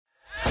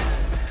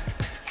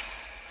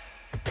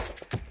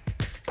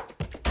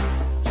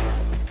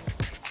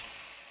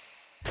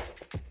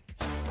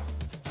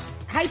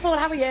Hey Paul,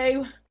 how are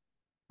you?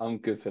 I'm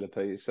good,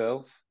 Philippa.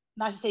 Yourself?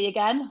 Nice to see you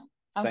again.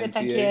 I'm Same good, to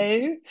thank you.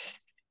 you.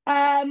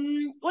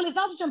 Well, it's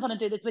nice to jump on and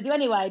do this with you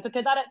anyway,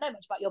 because I don't know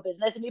much about your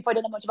business and you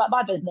probably don't know much about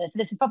my business.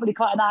 This is probably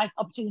quite a nice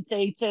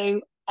opportunity to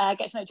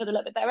get to know each other a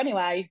little bit better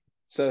anyway.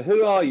 So,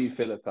 who are you,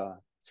 Philippa?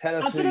 Tell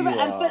us And who you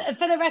are.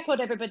 for the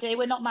record, everybody,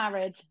 we're not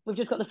married. We've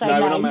just got the same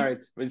No, we're not name. married.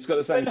 We've just got the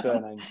We're same not,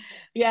 surname.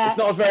 yeah. It's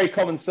not a very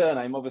common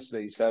surname,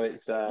 obviously. So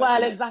it's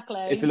Well,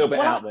 exactly. it's a little bit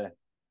out there.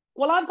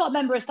 I've got a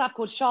member of staff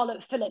called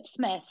Charlotte Philip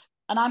Smith,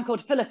 and I'm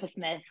called Philippa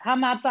Smith. How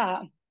mad's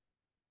that?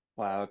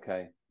 Wow.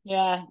 Okay,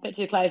 Yeah, a bit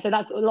too close. So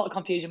that's a lot of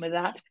confusion with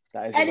that.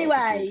 that is a lot of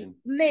Anyway, confusion.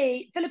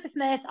 me, Philippa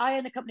Smith, I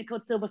own a company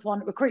called Silver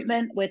Swan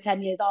Recruitment. We're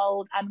 10 years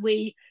old and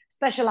we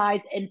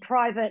specialize in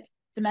private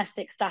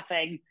domestic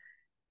staffing.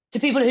 To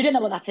people who don't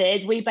know what that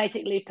is, we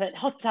basically put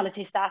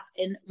hospitality staff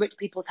in rich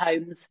people's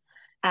homes.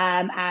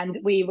 And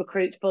we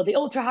recruit for the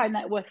ultra high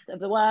net worths of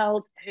the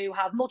world who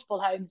have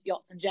multiple homes,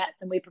 yachts, and jets,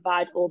 and we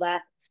provide all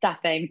their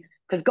staffing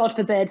because God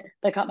forbid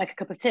they can't make a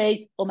cup of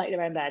tea or make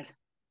their own bed.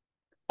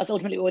 That's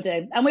ultimately what we're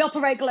doing. And we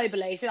operate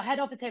globally. So our head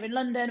office here in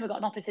London, we've got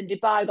an office in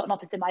Dubai, we've got an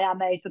office in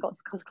Miami, so we've got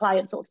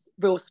clients sort of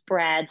real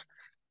spread.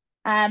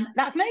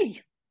 That's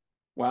me.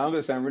 Wow, I'm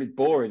going to sound really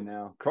boring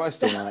now.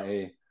 Christ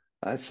Almighty.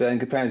 That's in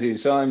comparison to you.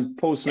 So I'm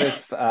Paul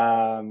Smith,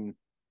 owner,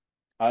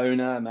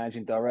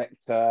 managing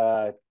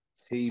director,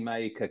 tea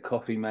maker,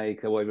 coffee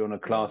maker, whatever you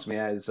want to class me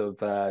as, of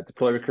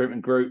Deploy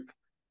Recruitment Group.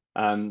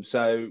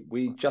 So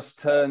we just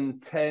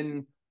turned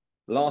 10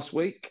 last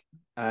week,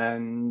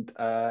 and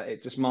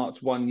it just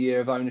marked 1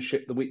 year of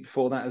ownership the week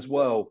before that as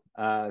well.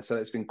 So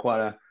it's been quite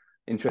an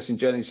interesting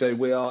journey. So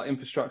we are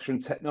infrastructure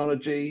and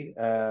technology,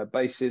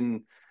 based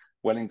in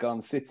Welwyn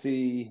Garden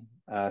City,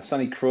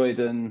 sunny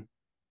Croydon,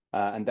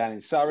 and down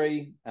in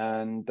Surrey.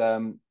 And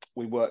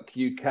we work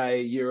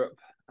UK, Europe,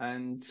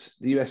 and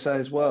the USA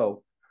as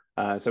well.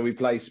 So we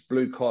place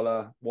blue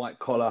collar, white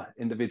collar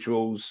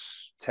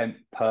individuals, temp,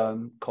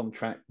 perm,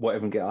 contract,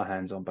 whatever we can get our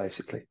hands on,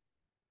 basically.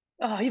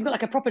 Oh, you've got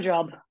like a proper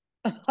job.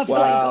 I feel like you've got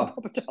a Wow.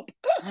 proper job.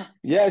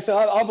 Yeah, so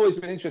I've always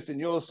been interested in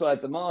your side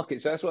of the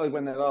market. So that's why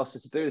when they've asked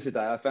us to do this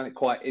today, I found it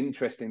quite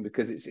interesting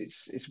because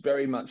it's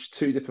very much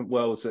two different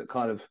worlds that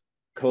kind of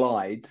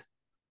collide,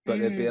 but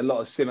there'd be Mm, a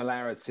lot of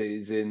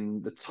similarities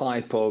in the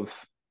type of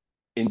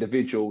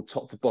individual,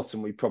 top to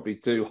bottom, we probably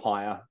do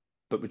hire,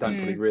 but we don't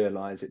probably mm,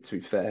 realise it, to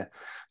be fair.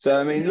 So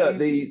I mean, look,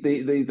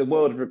 mm, the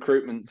world of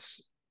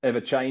recruitment's ever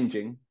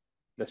changing,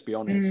 let's be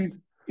honest. mm,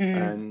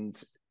 mm.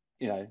 And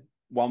you know,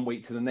 1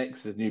 week to the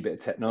next, there's a new bit of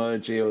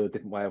technology or a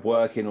different way of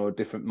working or a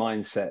different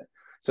mindset.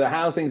 So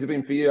how things have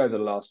been for you over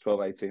the last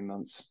 12, 18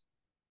 months?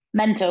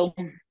 Mental,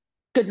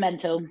 good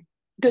mental,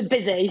 good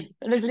busy.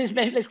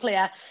 Let's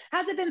clear.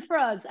 How's it been for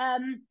us?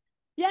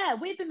 Yeah,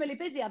 we've been really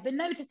busy. I've been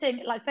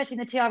noticing, like, especially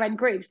in the TRN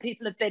groups,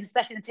 people have been,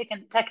 especially in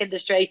the tech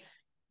industry,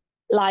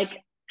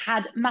 like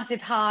had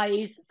massive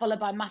highs followed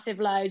by massive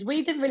lows.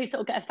 We didn't really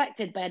sort of get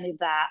affected by any of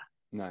that.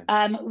 No.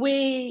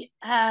 We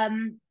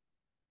um,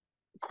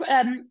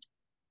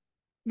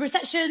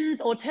 recessions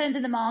or turns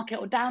in the market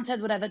or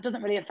downturns, whatever,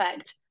 doesn't really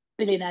affect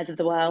billionaires of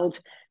the world.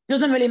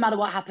 Doesn't really matter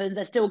what happens.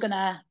 They're still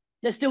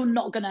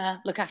not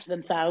gonna look after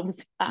themselves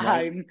at No.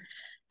 home.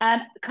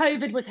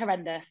 COVID was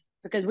horrendous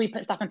because we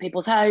put stuff in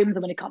people's homes,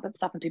 and when you can't put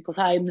stuff in people's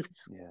homes,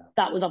 Yeah.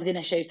 that was obviously an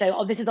issue.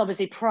 So this is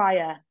obviously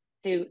prior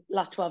to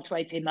last 12 to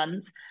 18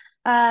 months.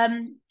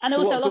 And So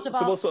also a what lot so, of so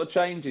our what sort of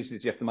changes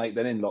did you have to make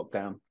then in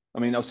lockdown? I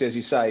mean, obviously, as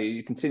you say,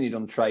 you continued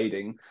on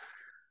trading.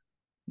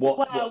 What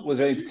well, was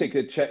there any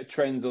particular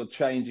trends or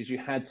changes you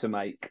had to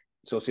make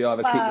to obviously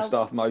either keep the well,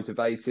 staff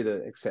motivated,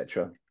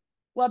 etc.?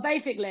 well,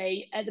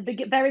 basically at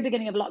the very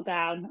beginning of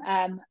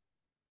lockdown,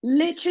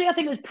 literally, I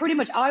think it was pretty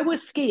much I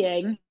was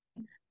skiing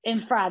in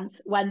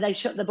France when they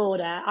shut the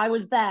border. I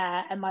was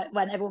there and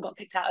when everyone got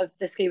kicked out of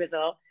the ski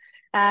resort.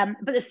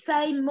 But the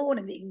same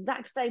morning, the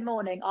exact same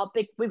morning,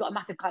 we've got a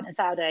massive client in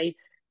Saudi,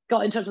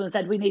 got in touch with them and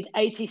said, we need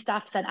 80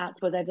 staff sent out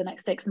to us over the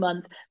next 6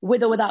 months.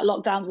 With or without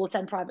lockdowns, we'll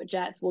send private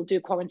jets, we'll do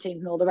quarantines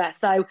and all the rest.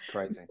 So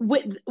Crazy.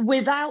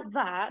 without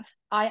that,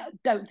 I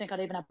don't think I'd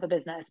even have a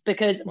business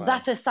because Wow.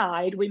 that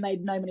aside, we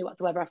made no money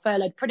whatsoever. I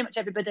furloughed pretty much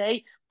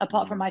everybody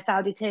apart from Mm. my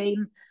Saudi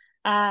team.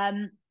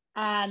 And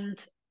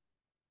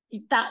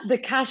that the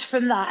cash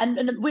from that,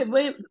 and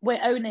we're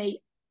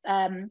only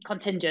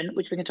contingent,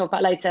 which we can talk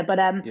about later, but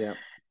Yeah.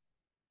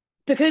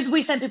 because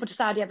we send people to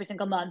Saudi every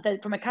single month,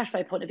 from a cash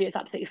flow point of view, it's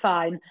absolutely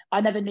fine.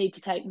 I never need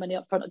to take money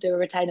up front or do a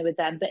retainer with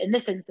them. But in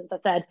this instance, I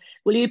said,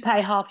 will you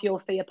pay half your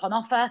fee upon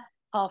offer,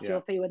 half Yeah.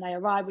 your fee when they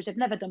arrive, which they've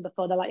never done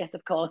before? They're like, yes,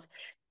 of course.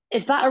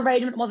 If that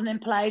arrangement wasn't in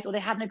place or they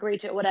hadn't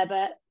agreed to it or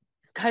whatever,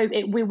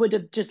 we would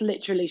have just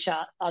literally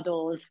shut our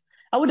doors.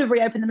 I would have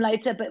reopened them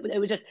later, but it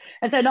was just,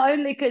 and so not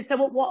only because, so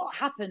what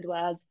happened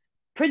was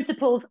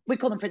principals, we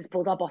call them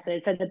principals, our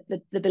bosses, so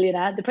the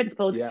billionaire, the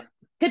principals, Yeah.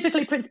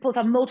 typically principals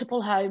have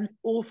multiple homes,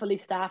 all fully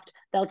staffed.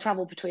 They'll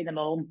travel between them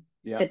all,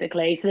 Yeah.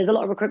 typically. So there's a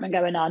lot of recruitment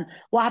going on.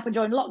 What happened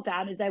during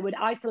lockdown is they would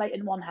isolate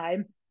in one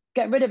home,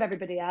 get rid of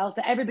everybody else,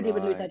 so everybody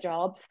would lose their Right.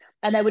 jobs,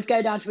 and they would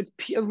go down to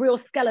a real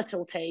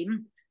skeletal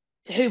team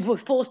who were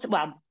forced to,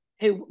 well,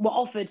 who were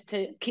offered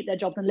to keep their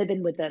jobs and live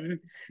in with them.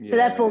 So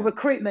therefore, Yeah.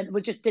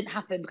 recruitment just didn't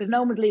happen because no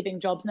one was leaving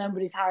jobs,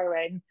 nobody's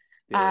hiring.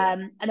 Yeah.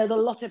 And there was a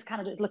lot of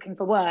candidates looking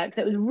for work.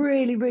 So it was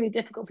really, really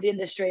difficult for the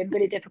industry and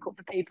really difficult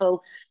for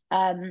people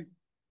who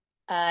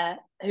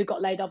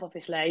got laid off,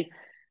 obviously.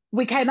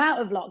 We came out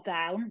of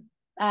lockdown.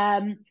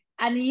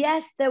 And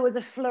yes, there was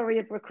a flurry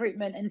of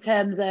recruitment in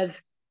terms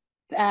of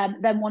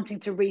them wanting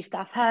to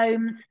restaff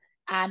homes,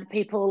 and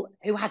people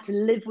who had to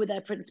live with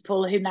their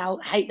principal who now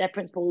hate their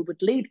principal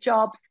would leave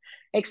jobs,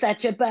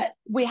 etc. But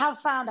we have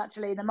found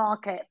actually in the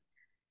market,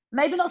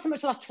 maybe not so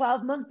much the last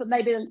 12 months, but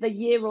maybe the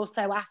year or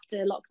so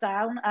after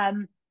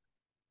lockdown,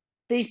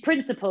 these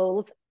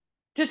principals,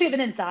 just to give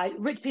an insight,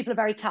 rich people are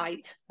very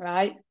tight,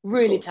 right? Of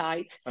Really course.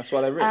 tight. That's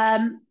why they're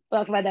rich.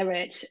 That's why they're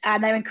rich.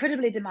 And they're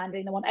incredibly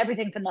demanding. They want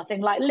everything for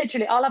nothing. Like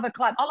literally, I'll have a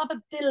client, I'll have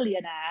a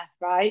billionaire,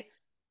 right?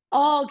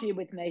 Argue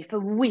with me for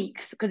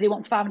weeks because he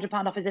wants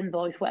 £500 off his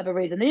invoice for whatever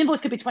reason. The invoice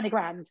could be 20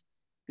 grand.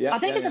 Yeah. I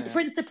think Yeah. it's Yeah. a Yeah.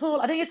 principle.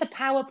 I think it's a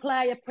power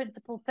play, a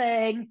principle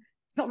thing.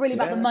 It's not really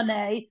about the Yeah.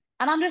 money.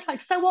 And I'm just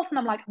like, so often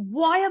I'm like,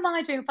 why am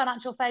I doing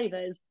financial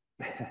favors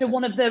to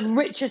one of the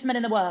richest men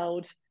in the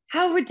world?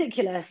 How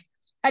ridiculous.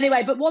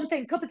 Anyway, but one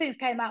thing, a couple of things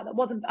came out that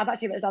wasn't, I've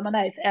actually written on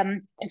my notes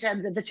in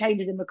terms of the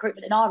changes in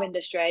recruitment in our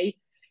industry.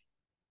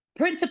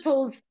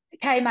 Principals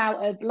came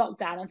out of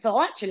lockdown and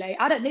thought, actually,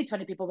 I don't need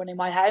 20 people running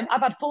my home.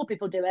 I've had 4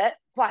 people do it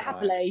quite Right.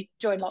 happily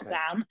during Okay.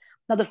 lockdown.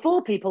 Now, the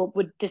 4 people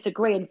would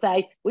disagree and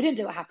say, we didn't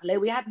do it happily.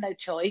 We had no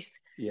choice.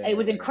 Yeah. It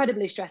was Yeah.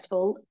 incredibly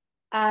stressful.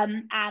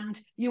 And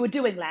you were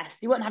doing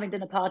less. You weren't having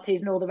dinner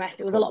parties and all the rest.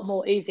 It Of was a lot course.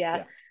 more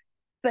easier.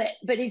 Yeah.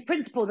 But these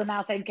principals are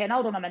now thinking,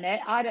 hold on a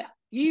minute,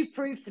 you've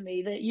proved to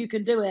me that you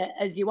can do it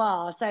as you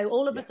are. So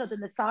all of a Yes. sudden,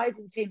 the size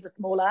of the teams are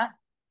smaller.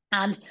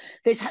 And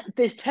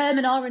this term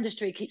in our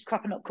industry keeps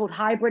cropping up called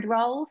hybrid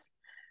roles,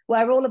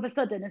 where all of a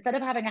sudden, instead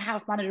of having a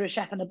house manager, a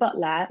chef, and a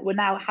butler, we're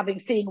now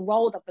seeing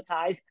roles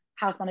advertised,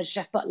 house manager,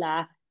 chef,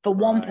 butler, for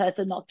one Right.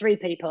 person, not 3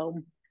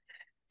 people.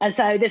 And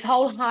so this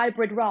whole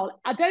hybrid role,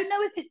 I don't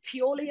know if it's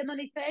purely a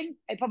money thing.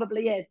 It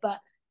probably is, but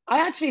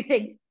I actually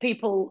think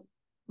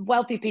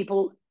wealthy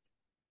people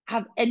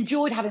have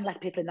enjoyed having less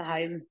people in the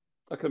home.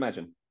 I can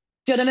imagine.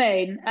 Do you know what I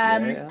mean? Yeah.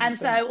 Yeah. And 100%.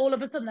 so all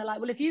of a sudden they're like,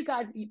 well, if you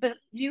guys, but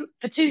you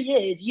for 2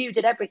 years you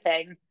did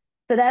everything,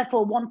 so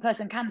therefore one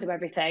person can do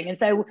everything. And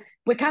so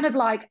we're kind of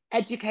like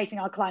educating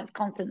our clients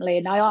constantly.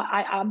 And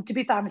I'm to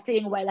be fair, I'm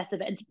seeing way less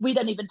of it. And we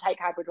don't even take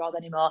hybrid roles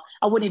anymore.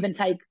 I wouldn't even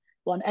take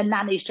a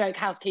nanny stroke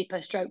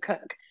housekeeper stroke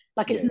cook.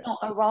 Like it's Yeah. Yeah.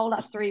 not a role,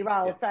 that's 3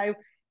 Yeah. roles. So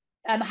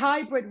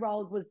hybrid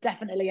roles was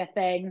definitely a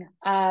thing.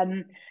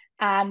 And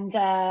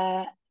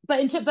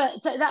but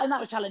so that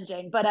was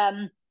challenging. But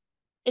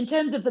in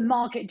terms of the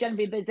market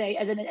generally busy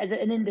as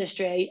an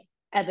industry,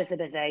 ever so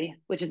busy,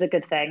 which is a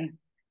good thing.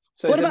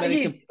 So is What there about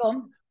many? you,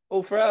 Tom?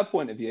 Well, from our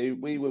point of view,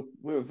 we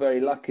were very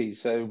lucky.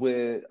 So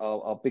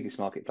our biggest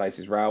marketplace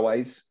is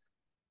railways.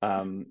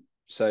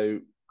 So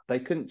they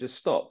couldn't just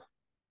stop.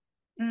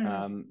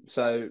 Mm.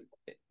 So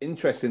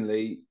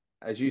interestingly,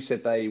 as you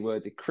said, they were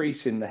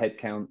decreasing the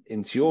headcount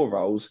into your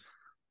roles.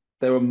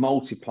 They were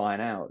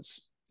multiplying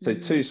hours. So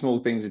 2 Mm. small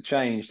things had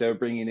changed. They were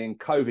bringing in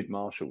COVID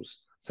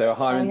marshals. So they were Oh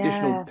hiring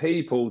additional yeah.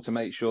 people to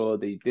make sure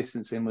the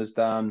distancing was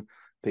done,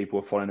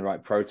 people were following the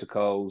right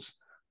protocols,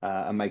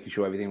 and making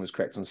sure everything was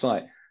correct on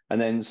site. And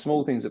then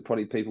small things that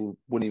probably people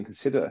wouldn't even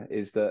consider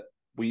is that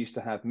we used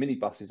to have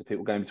minibuses of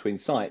people going between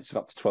sites of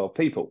up to 12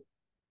 people.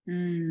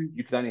 Mm.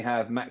 You could only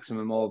have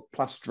maximum of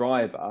plus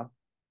driver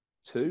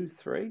 2,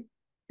 3,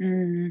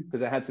 Mm.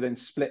 because they had to then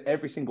split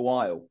every single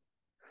aisle.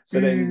 So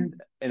then, Mm.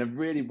 in a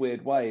really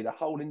weird way, the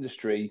whole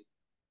industry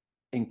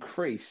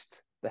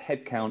increased the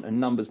headcount and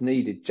numbers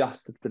needed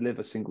just to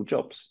deliver single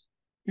jobs.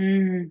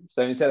 Mm.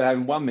 So instead of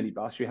having 1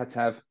 minibus, you had to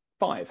have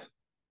 5.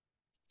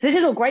 So this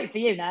is all great for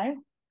you now.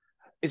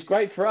 It's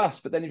great for us,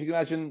 but then if you can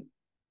imagine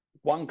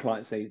one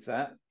client needs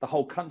that, the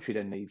whole country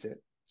then needs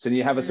it. So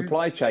you have a Mm.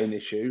 supply chain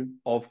issue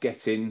of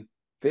getting Mm.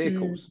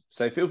 vehicles.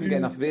 So if people can get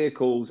enough Mm.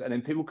 vehicles and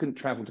then people couldn't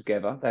travel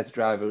together, they had to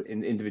drive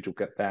in individual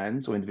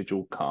vans or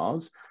individual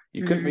cars.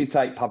 You couldn't Mm. really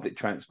take public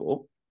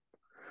transport.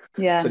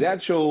 So Yeah.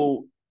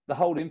 the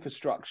whole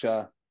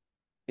infrastructure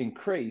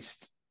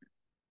increased,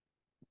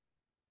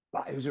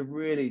 but it was a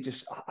really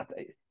just, I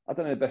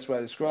don't know the best way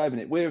of describing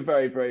it. We're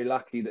very, very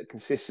lucky that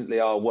consistently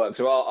our work,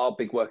 so our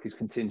big work is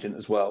contingent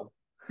as well.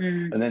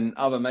 Mm. And then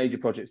other major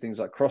projects, things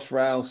like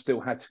Crossrail,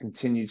 still had to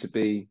continue to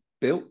be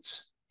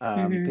built.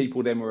 Mm-hmm.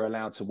 People then were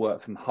allowed to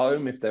work from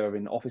home if they were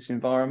in office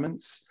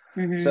environments.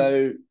 Mm-hmm.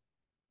 So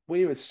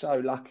we were so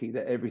lucky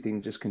that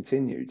everything just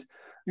continued.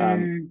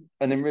 Mm.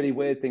 And then really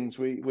weird things,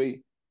 we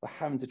were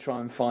having to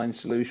try and find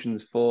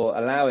solutions for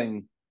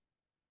allowing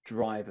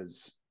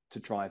drivers to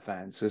drive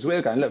vans. Because we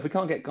were going, look, if we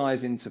can't get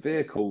guys into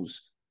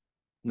vehicles,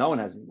 no one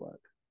has any work.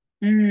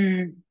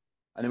 Mm.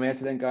 And then we had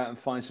to then go out and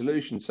find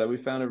solutions. So we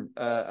found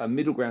a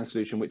middle ground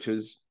solution, which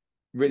was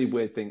a really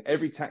weird thing.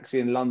 Every taxi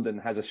in London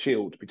has a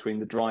shield between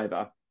the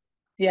driver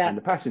Yeah. and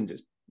the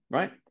passengers,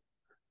 right?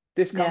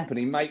 This Yeah.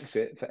 company makes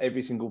it for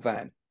every single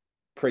van,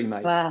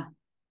 pre-made. Wow.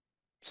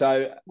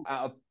 So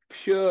out of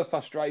pure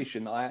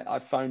frustration. I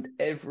phoned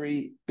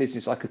every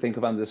business I could think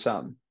of under the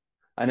sun,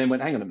 and then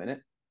went, hang on a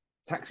minute,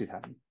 taxis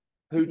happen.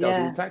 Who does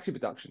all Yeah. the taxi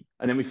production?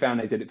 And then we found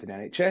they did it for the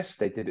NHS,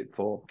 they did it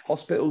for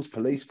hospitals,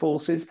 police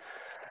forces.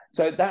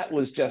 So that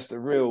was just a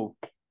real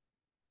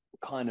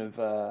kind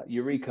of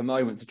eureka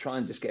moment to try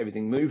and just get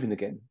everything moving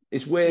again.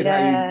 It's weird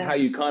Yeah. how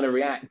you kind of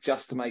react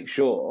just to make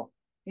sure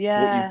what you've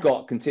Yeah.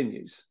 got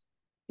continues.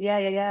 Yeah.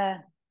 Yeah.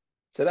 Yeah.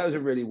 So that was a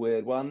really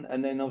weird one.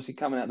 And then obviously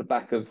coming out the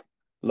back of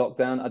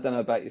lockdown, I don't know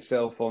about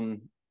yourself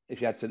on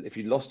if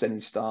you lost any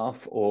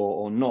staff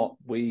or not.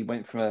 We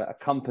went from a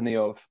company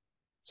of,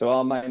 so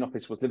our main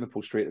office was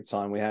Liverpool Street at the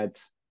time. We had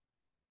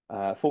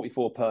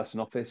 44 person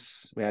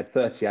office. We had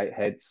 38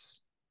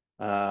 heads.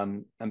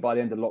 And by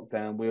the end of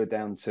lockdown, we were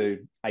down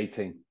to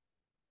 18.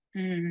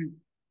 Mm.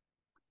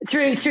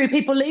 Through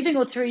people leaving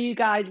or through you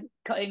guys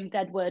cutting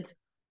dead wood?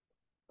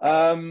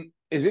 It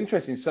was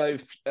interesting. So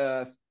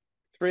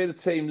 3 of the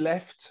team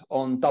left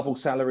on double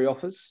salary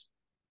offers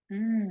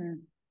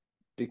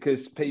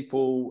because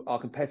our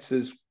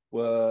competitors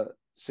were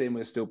seeing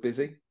we were still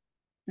busy.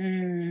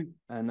 And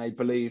they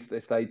believed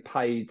if they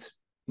paid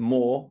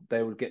more,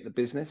 they would get the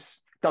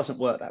business. It doesn't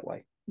work that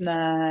way.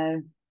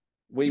 No.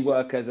 We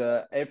work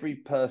every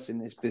person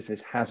in this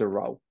business has a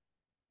role.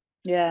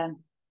 Yeah.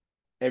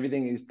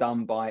 Everything is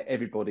done by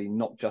everybody,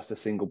 not just a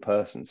single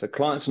person. So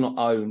clients are not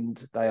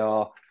owned. They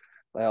are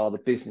the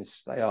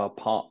business. They are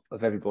part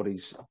of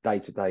everybody's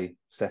day-to-day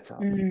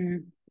setup.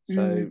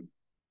 So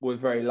we're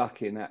very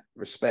lucky in that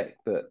respect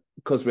that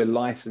because we're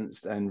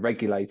licensed and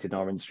regulated in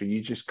our industry,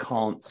 you just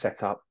can't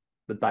set up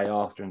the day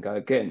after and go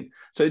again.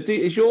 So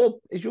is your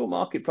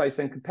marketplace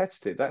then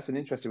competitive? That's an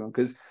interesting one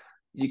because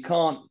you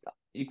can't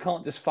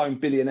just phone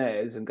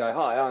billionaires and go,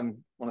 hi, I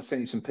want to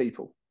send you some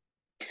people.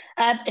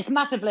 It's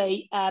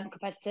massively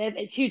competitive.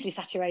 It's hugely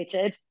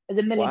saturated. There's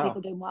a million people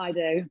Wow. doing what I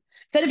do.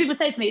 So many people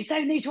say to me, it's so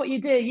niche what you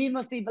do. You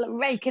must be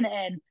raking it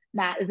in.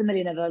 Nah, there's a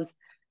million of us.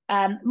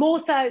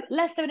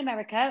 Less so in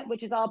America,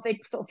 which is our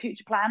big sort of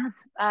future plans.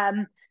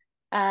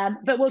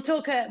 But we'll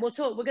talk. We're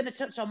going to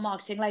touch on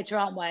marketing later,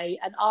 aren't we?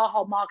 And our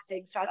whole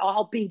marketing, our whole our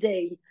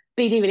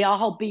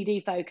whole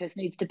BD focus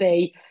needs to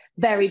be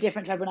very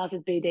different to everyone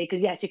else's BD.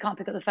 Because yes, you can't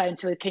pick up the phone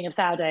to a king of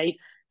Saudi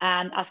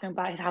and ask him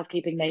about his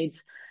housekeeping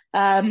needs. We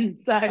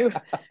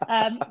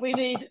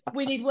need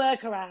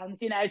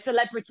workarounds. You know,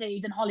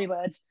 celebrities in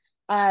Hollywood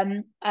are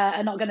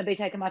not going to be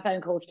taking my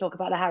phone calls to talk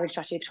about the hiring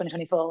strategy for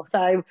 2024.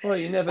 So, well,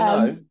 you never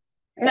know.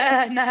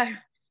 no.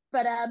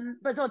 But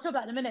so I'll talk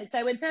about it in a minute.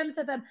 So in terms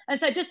of and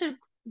so just to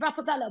wrap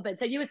up that a little bit.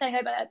 So you were saying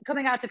about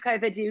coming out of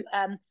COVID, you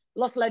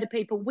lost a load of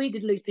people. We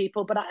did lose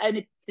people, but I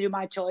only through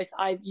my choice.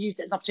 I used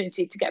it as an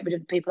opportunity to get rid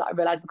of the people that I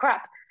realised were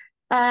crap,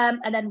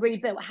 and then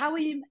rebuilt. How are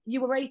you?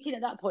 You were 18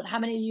 at that point. How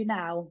many are you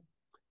now?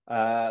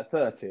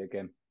 30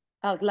 again.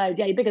 That was loads.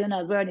 Yeah, you're bigger than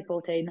us. We're only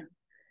 14.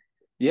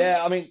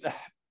 Yeah, I mean,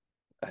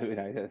 you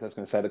know, I was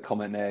going to say the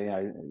comment there. You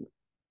know,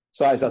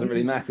 size doesn't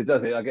really matter,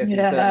 does it? I guess in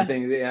certain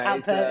things, you know,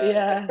 outfit,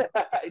 yeah.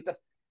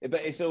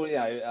 But it's all, you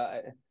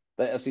know,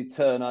 obviously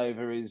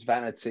turnover is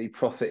vanity,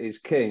 profit is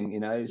king, you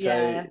know. So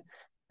Yeah.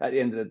 at the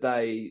end of the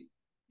day,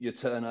 your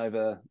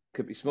turnover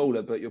could be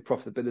smaller, but your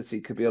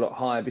profitability could be a lot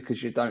higher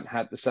because you don't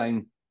have the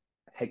same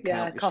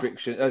headcount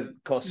restriction,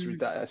 costs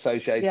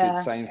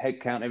associated, same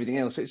headcount, everything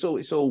else. So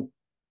it's all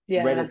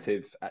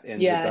relative at the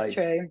end of the day.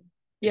 True.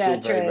 It's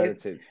all very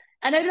relative.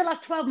 And over the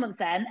last 12 months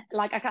then,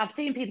 like I've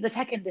seen people in the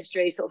tech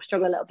industry sort of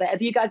struggle a little bit.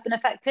 Have you guys been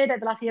affected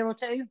over the last year or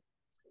two?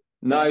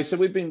 No, so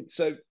we've been,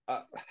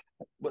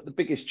 what the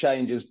biggest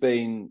change has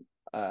been,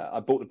 I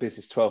bought the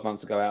business 12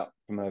 months ago out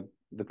from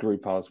the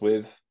group I was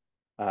with.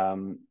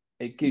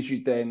 It gives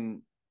you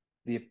then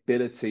the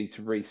ability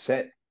to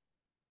reset.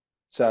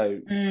 So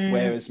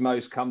whereas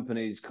most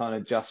companies kind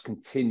of just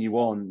continue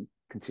on,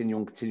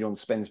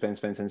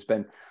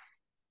 spend,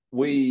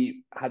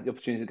 we had the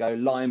opportunity to go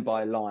line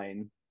by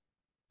line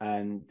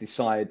and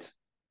decide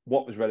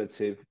what was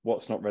relative,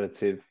 what's not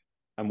relative,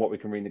 and what we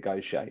can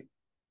renegotiate.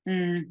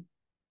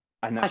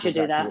 And that's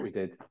exactly what we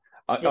did.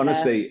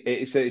 Honestly,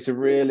 it's a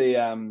really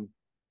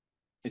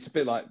it's a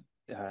bit like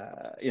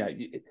you know,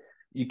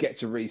 you get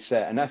to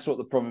reset, and that's what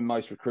the problem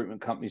most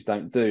recruitment companies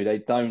don't do. They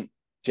don't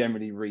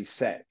generally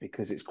reset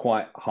because it's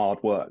quite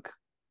hard work.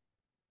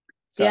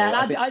 So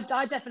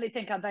I definitely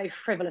think I'm very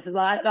frivolous as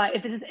well. Like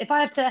if it's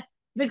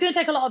going to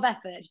take a lot of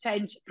effort to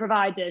change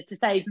providers to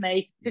save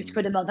me 50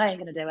 quid a month, I ain't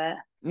going to do it.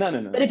 No.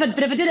 But if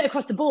I did it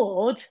across the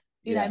board,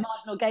 you know,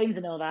 marginal gains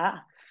and all that,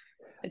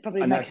 it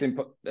probably. And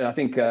I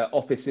think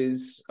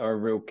offices are a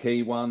real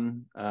key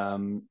one.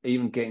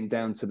 Even getting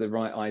down to the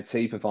right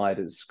IT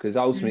providers, because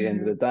ultimately, at the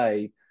end of the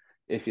day,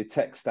 if your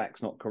tech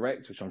stack's not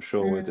correct, which I'm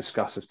sure we'll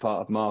discuss as part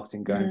of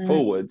marketing going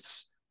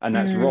forwards, and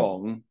that's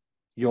wrong,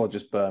 you'll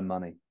just burn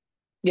money.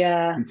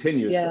 Yeah.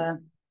 Continuously.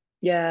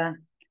 Yeah.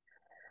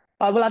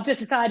 Oh, well, I've just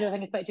decided, I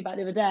think I spoke to you about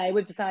the other day,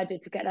 we've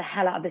decided to get the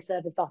hell out of this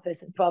serviced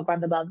office. It's 12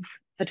 grand a month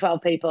for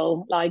 12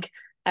 people.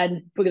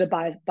 And we're going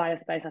to buy a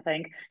space, I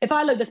think. If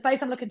I look, the space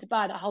I'm looking to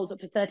buy that holds up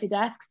to 30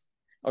 desks.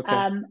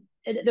 Okay.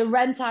 The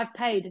rent I've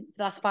paid for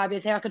the last 5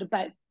 years here, I could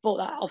have bought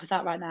that office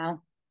out right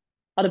now.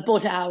 I'd have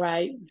bought it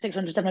outright,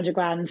 600, 700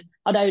 grand.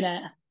 I'd own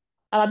it.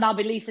 And I'd now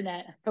be leasing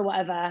it for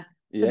whatever.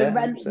 So Yeah,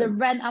 100%. the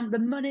rent, and the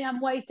money I'm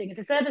wasting. It's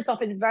a service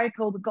office. It's very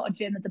cool. We've got a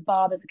gym, there's a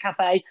bar, there's a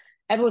cafe.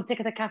 Everyone's sick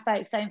of the cafe.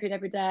 It's same food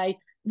every day.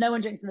 No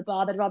one drinks in the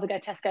bar. They'd rather go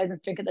to Tesco's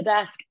and drink at the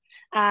desk.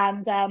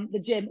 And the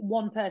gym,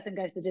 one person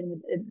goes to the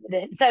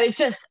gym. So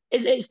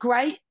it's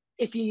great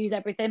if you use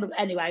everything. But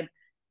anyway,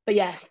 but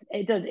yes,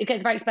 it does. It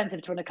gets very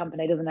expensive to run a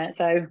company, doesn't it?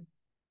 So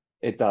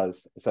It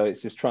does. So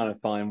it's just trying to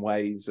find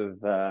ways of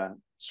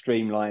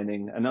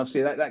streamlining. And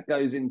obviously that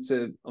goes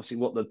into obviously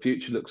what the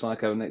future looks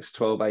like over the next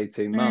 12,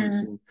 18 months.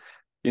 And,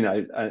 you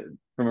know,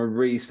 from a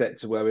reset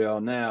to where we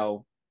are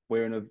now,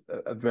 we're in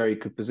a very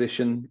good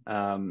position.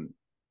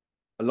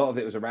 A lot of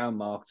it was around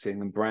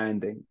marketing and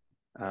branding.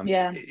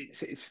 yeah,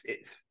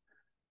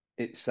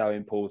 It's so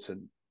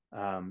important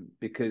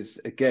because,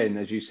 again,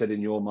 as you said,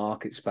 in your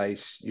market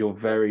space, you're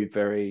very,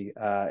 very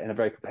in a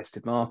very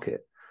competitive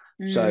market.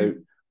 So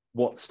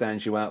what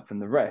stands you out from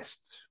the rest?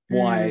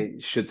 Why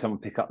should someone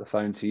pick up the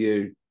phone to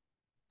you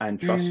and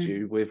trust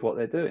you with what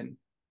they're doing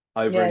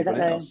over anyone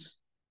exactly. else?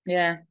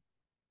 Yeah,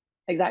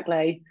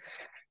 exactly.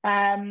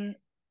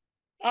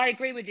 I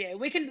agree with you.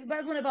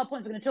 That's one of our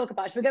points we're going to talk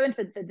about. So we go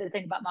into the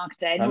thing about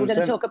marketing. We're going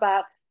to 100%. talk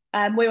about,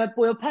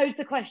 we'll pose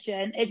the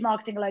question, is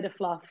marketing a load of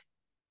fluff?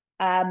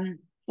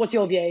 What's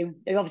your view?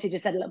 You obviously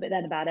just said a little bit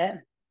then about it.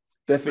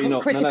 Definitely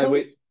not. Critical?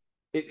 No,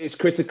 it's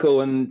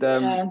critical. And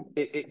Yeah.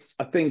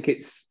 I think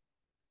it's,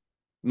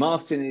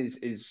 marketing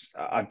is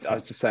I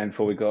was just saying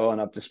before we go on,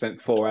 I've just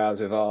spent 4 hours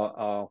with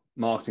our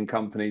marketing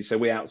company. So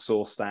we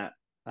outsource that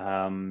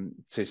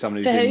to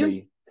someone who's To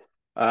in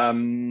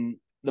who?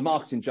 the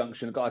marketing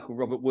junction, a guy called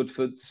Robert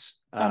Woodfords.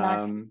 Oh,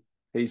 nice.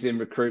 He's in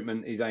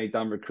recruitment. He's only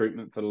done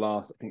recruitment for the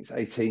last, I think it's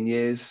 18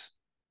 years.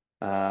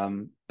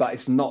 But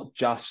it's not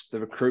just the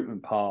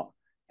recruitment part.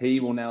 He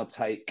will now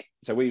take,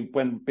 so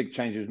when big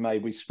change was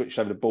made, we switched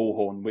over to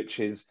Bullhorn, which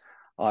is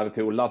either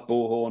people love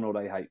Bullhorn or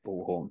they hate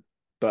Bullhorn.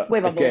 But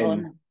We're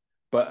again,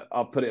 but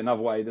I'll put it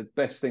another way. The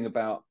best thing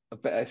about,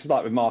 it's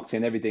like with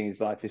marketing, everything is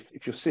like,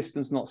 if your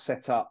system's not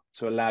set up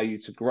to allow you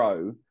to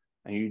grow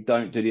and you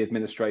don't do the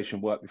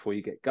administration work before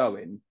you get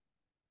going,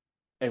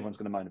 everyone's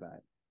going to moan about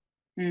it.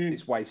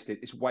 It's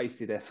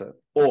wasted effort.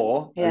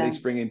 Or at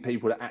least bring in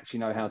people that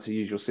actually know how to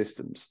use your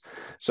systems.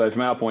 So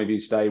from our point of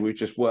view today, we've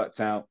just worked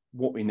out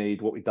what we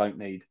need, what we don't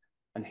need.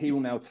 And he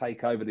will now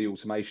take over the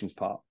automations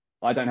part.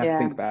 I don't have to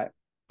think about it.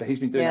 But he's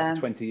been doing that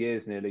for 20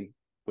 years nearly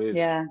with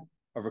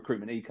a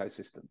recruitment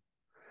ecosystem.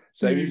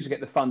 So you just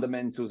get the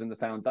fundamentals and the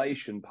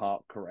foundation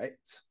part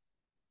correct,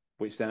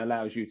 which then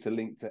allows you to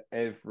link to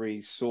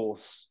every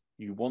source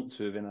you want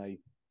to in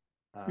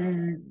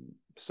a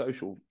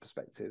social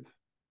perspective.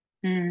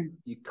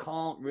 You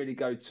can't really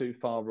go too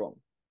far wrong.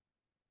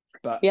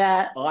 But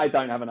I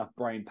don't have enough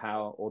brain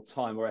power or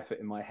time or effort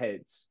in my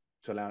head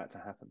to allow that to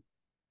happen.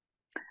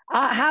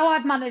 How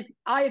I've managed,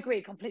 I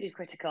agree, completely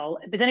critical.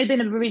 There's only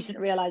been a recent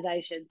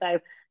realization. So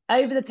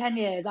over the 10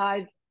 years,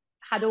 I've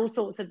had all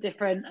sorts of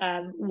different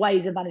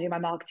ways of managing my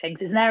marketing.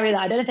 So it's an area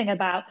that I don't think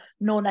about,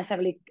 nor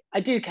necessarily,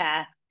 I do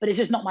care, but it's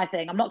just not my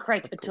thing. I'm not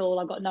creative at all.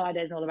 I've got no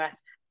ideas and all the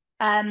rest.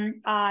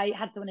 I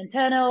had someone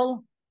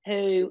internal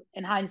who,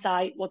 in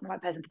hindsight, wasn't the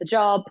right person for the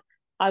job.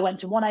 I went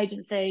to one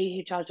agency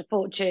who charged a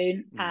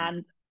fortune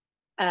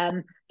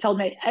and told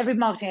me every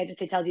marketing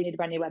agency tells you need a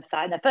brand new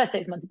website. And the first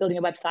 6 months of building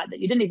a website that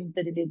you didn't even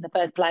need in the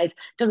first place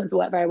doesn't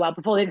work very well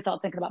before they even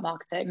start thinking about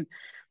marketing.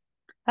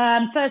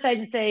 First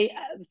agency,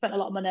 spent a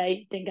lot of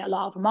money, didn't get a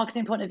lot from a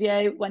marketing point of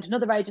view. Went to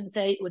another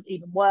agency, it was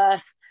even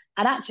worse.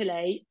 And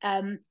actually,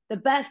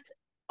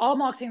 our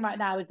marketing right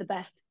now is the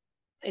best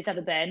it's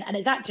ever been. And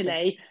it's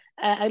actually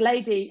a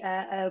lady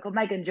called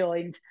Megan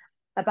joined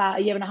about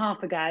a year and a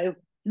half ago,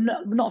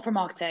 not for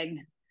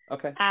marketing.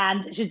 Okay.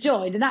 And she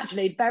joined, and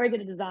actually very good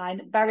at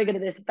design, very good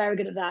at this, very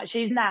good at that.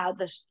 She's now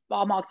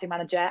our marketing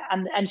manager,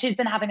 and she's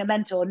been having a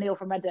mentor. Neil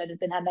from Redden has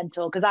been her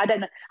mentor because I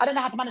don't know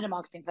how to manage a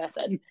marketing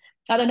person.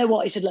 I don't know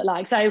what it should look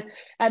like. So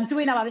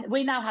we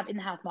now have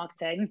in-house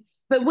marketing,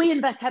 but we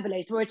invest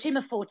heavily. So we're a team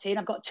of 14.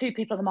 I've got 2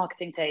 people on the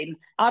marketing team.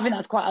 I think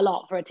that's quite a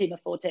lot for a team of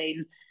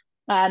 14.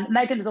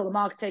 Megan does all the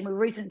marketing. We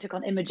recently took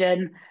on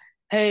Imogen,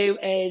 who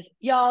is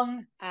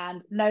young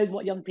and knows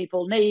what young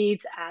people need,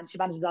 and she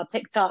manages our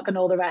TikTok and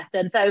all the rest.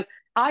 And so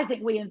I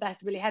think we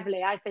invest really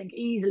heavily. I think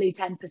easily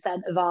 10%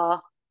 of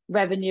our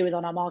revenue is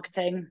on our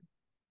marketing.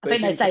 But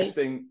it's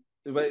interesting.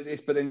 But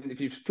then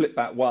if you flip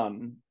that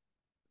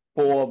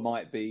 4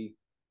 might be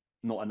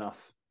not enough,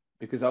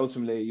 because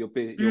ultimately your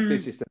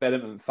business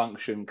development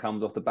function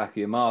comes off the back of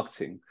your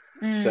marketing.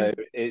 So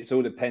it's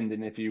all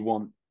depending if you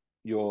want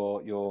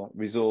your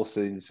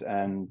resources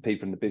and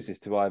people in the business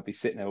to either be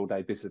sitting there all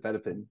day business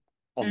developing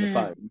on the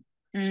phone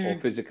or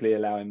physically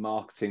allowing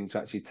marketing to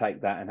actually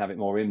take that and have it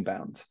more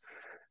inbound.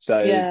 So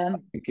I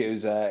think it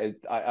was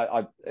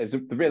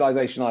the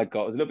realization I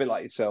got was a little bit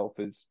like yourself,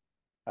 is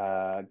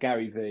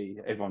Gary V.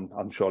 Everyone,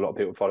 I'm sure a lot of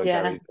people follow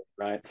Gary V,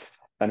 right?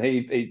 And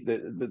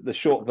the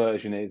short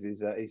version is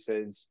that he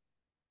says,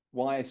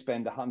 why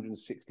spend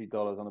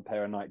 $160 on a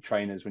pair of Nike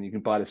trainers when you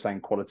can buy the same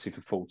quality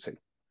for 40?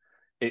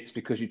 it's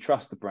because you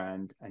trust the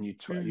brand and you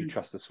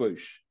trust the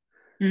swoosh.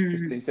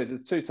 Mm. He says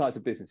there's two types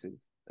of businesses.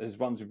 There's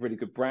ones with really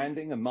good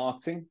branding and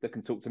marketing that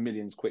can talk to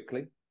millions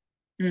quickly,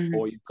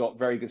 or you've got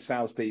very good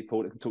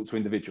salespeople that can talk to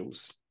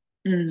individuals.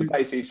 So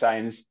basically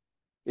saying is,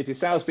 if your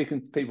salespeople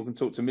can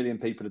talk to a million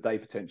people a day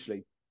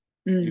potentially,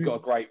 you've got a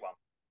great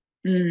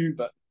one.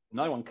 But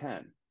no one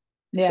can.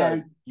 Yeah.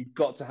 So you've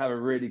got to have a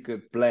really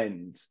good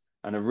blend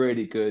and a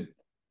really good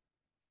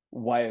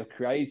way of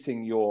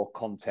creating your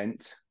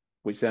content,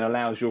 which then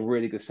allows your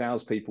really good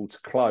salespeople to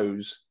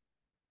close.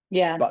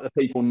 Yeah. But the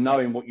people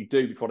knowing what you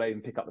do before they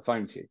even pick up the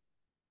phone to you.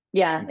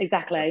 Yeah,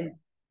 exactly.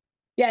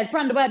 Yeah, it's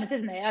brand awareness,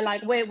 isn't it?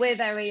 Like we're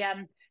very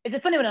it's a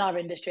funny one in our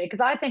industry, because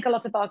I think a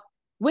lot of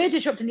we're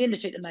disrupting the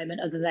industry at the moment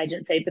as an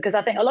agency, because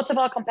I think a lot of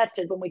our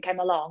competitors when we came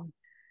along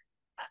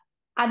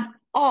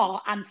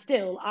and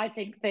still I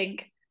think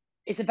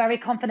it's a very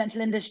confidential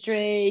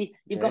industry.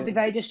 You've got to be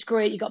very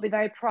discreet. You've got to be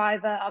very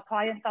private. Our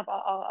clients are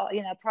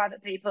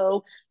private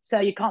people, so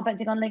you can't put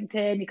anything on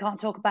LinkedIn. You can't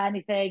talk about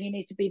anything. You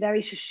need to be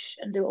very shush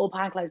and do it all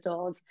behind closed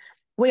doors.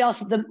 We are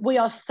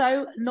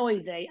so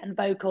noisy and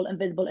vocal and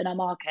visible in our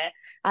market,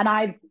 and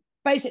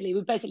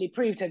we've basically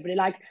proved to everybody,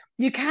 like,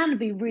 you can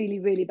be really,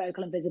 really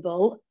vocal and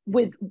visible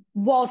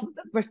whilst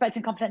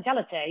respecting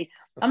confidentiality.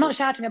 I'm not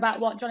shouting about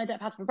what Johnny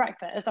Depp has for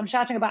breakfast. I'm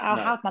shouting about how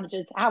house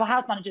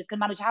managers can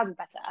manage houses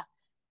better.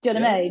 Do you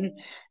know what I mean?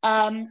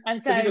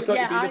 And so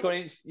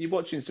you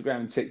watch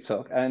Instagram and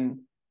TikTok, and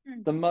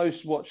the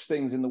most watched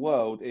things in the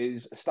world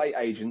is estate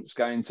agents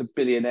going to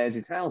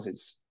billionaires'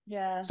 houses.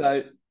 Yeah.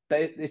 So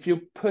if you're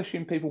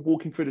pushing people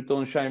walking through the door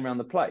and showing around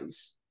the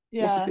place,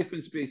 what's the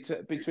difference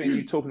between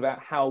you talking about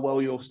how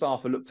well your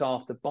staff are looked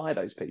after by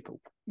those people?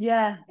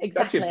 Yeah, exactly. It's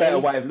actually a better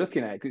way of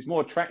looking at it, because it's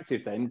more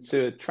attractive then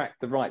to attract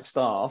the right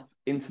staff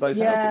into those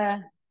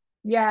houses.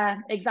 Yeah,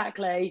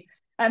 exactly.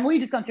 And we've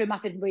just gone through a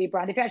massive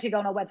rebrand. If you actually go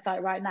on our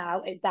website right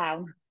now, it's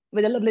down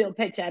with a lovely little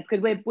picture,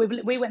 because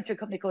we went through a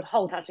company called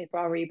Holt actually for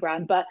our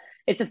rebrand, but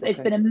it's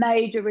been a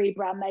major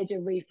rebrand, major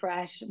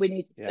refresh. We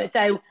need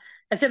so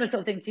a similar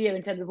sort of thing to you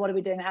in terms of what are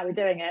we doing and how we're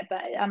doing it,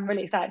 but I'm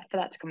really excited for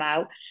that to come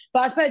out. But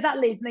I suppose that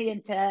leads me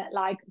into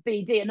like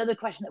BD. Another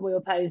question that we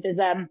were posed is,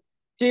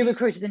 do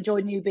recruiters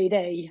enjoy new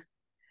BD?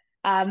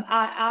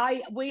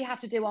 We have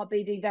to do our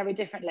BD very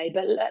differently,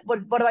 but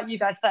what about you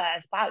guys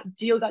first?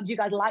 Do you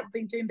guys like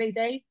doing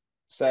BD?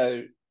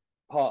 So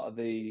part of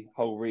the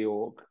whole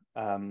reorg,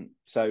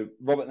 so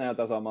Robert now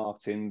does our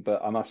marketing,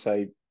 but I must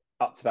say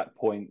up to that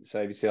point,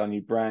 so if you see our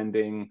new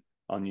branding,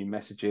 our new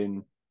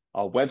messaging,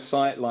 our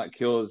website, like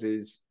yours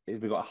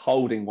we've got a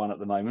holding one at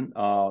the moment.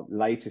 Our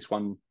latest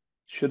one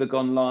should have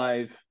gone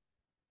live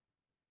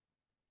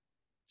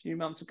a few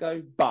months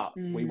ago, but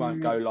we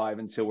won't go live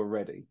until we're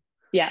ready.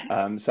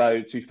 Yeah.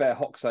 So to be fair,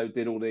 Hoxo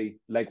did all the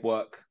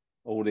legwork,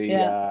 all the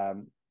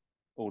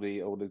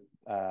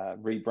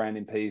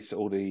rebranding piece,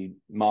 all the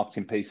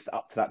marketing piece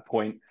up to that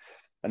point,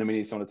 and then we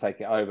need someone to take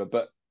it over.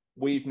 But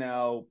we've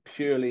now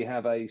purely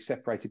have a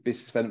separated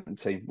business development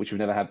team, which we've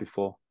never had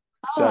before.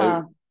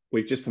 So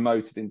we've just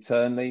promoted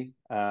internally.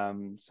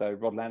 So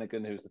Rod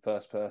Lanigan, who was the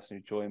first person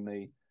who joined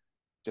me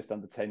just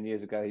under 10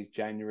 years ago, he's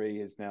January,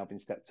 has now been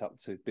stepped up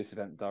to business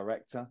development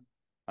director,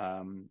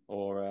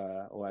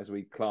 or as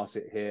we class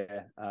it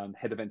here,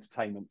 head of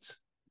entertainment.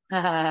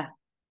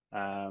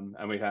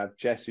 And we have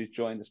Jess, who's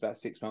joined us about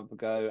 6 months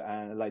ago,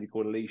 and a lady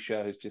called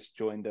Alicia, who's just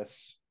joined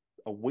us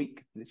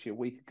literally a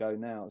week ago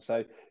now.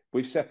 So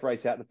we've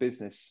separated out the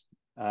business.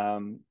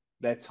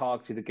 They're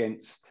targeted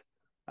against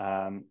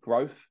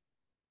growth,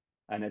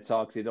 and they're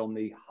targeted on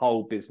the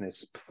whole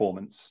business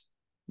performance,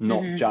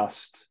 not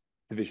just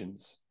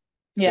divisions.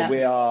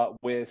 So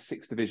we're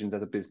 6 divisions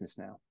as a business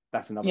now.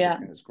 That's another big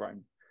thing that's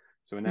grown.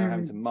 So we're now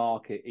having to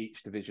market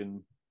each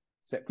division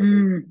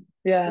separately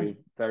with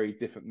very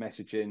different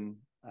messaging,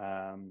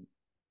 and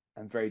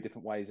very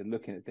different ways of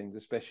looking at things,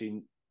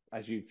 especially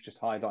as you've just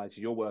highlighted,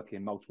 you're working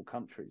in multiple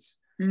countries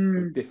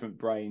with different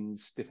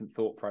brains, different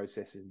thought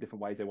processes,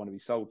 different ways they want to be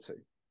sold to.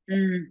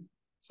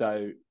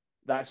 So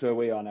that's where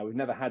we are now. We've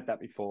never had that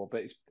before,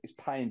 but it's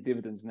paying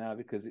dividends now,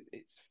 because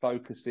it's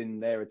focusing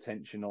their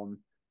attention on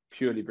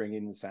purely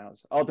bringing in the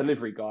sales. Our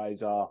delivery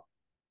guys are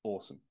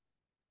awesome.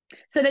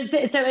 So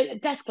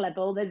at desk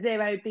level, there's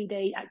zero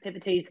BD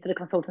activities for the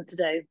consultants to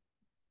do.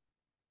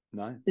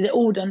 No. Is it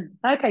all done?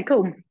 Okay,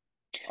 cool.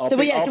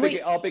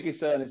 Our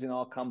biggest earners in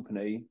our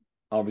company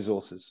are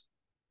resources.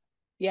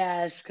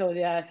 Yeah, it's cool.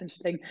 Yeah, it's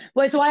interesting.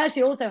 Well, so I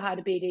actually also hired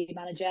a BD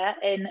manager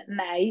in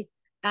May,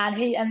 and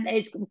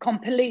it's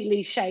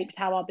completely shaped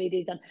how our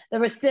BD is done.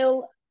 There's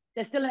still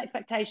an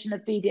expectation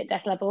of BD at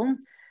desk level,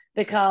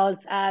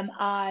 because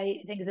I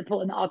think it's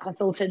important that our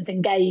consultants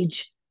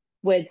engage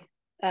with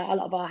a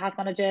lot of our house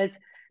managers.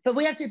 But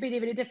we have to do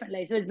BD really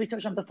differently. So as we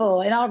touched on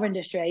before, in our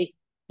industry,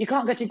 you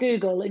can't go to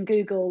Google and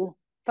Google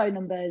phone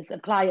numbers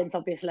of clients,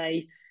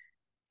 obviously.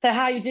 So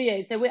how you do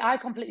you? So I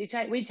completely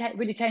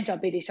really changed our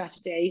BD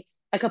strategy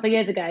a couple of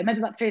years ago, maybe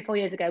about 3 or 4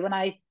 years ago, when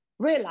I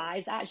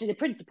realised actually the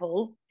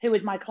principal, who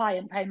was my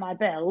client paying my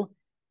bill,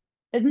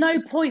 there's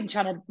no point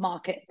trying to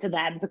market to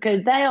them,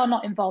 because they are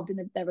not involved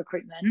in their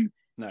recruitment.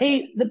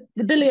 No.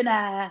 The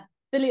billionaire,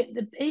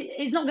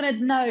 he's not going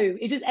to know.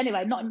 He's just,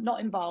 anyway, not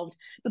involved.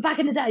 But back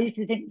in the day, I used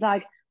to think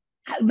like,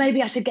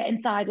 maybe I should get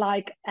inside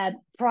like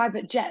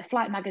private jet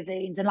flight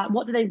magazines and like,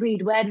 what do they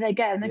read? Where do they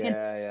go? And thinking,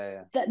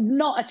 Yeah. that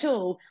not at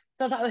all.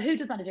 So I was like, well, who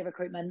does manager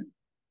recruitment?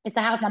 It's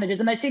the house manager,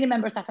 the most senior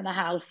member of staff in the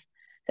house.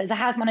 So it's a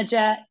house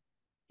manager.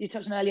 You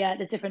touched on earlier,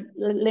 there's different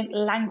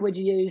language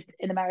used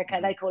in America.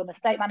 Mm-hmm. They call them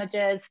estate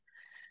managers.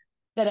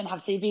 They don't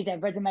have CVs, they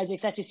have resumes,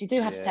 etc. So you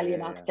do have to tell your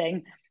Yeah.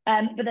 marketing.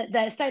 But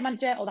the estate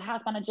manager or the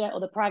house manager or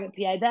the private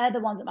PA, they're the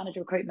ones that manage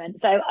recruitment.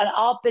 So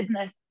our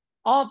business,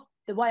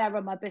 the way I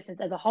run my business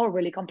as a whole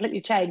really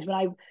completely changed when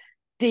I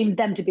deemed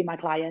them to be my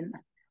client.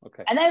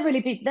 Okay. And they're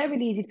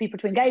really easy people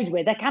to engage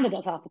with. They're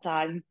candidates half the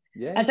time.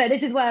 Yeah. And so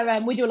this is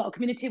where we do a lot of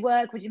community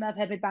work, which you may have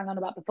heard me bang on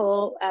about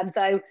before.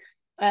 So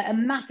a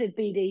massive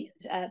BD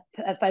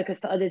focus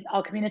for us is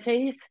our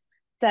communities.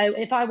 So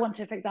if I want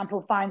to, for example,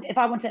 if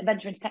I want to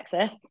venture into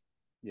Texas,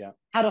 Yeah.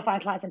 how do I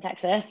find clients in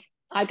Texas?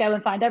 I go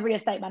and find every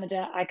estate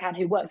manager I can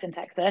who works in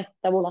Texas.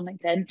 They're all on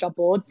LinkedIn, job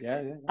boards. Yeah.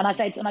 And I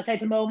say to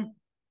them all,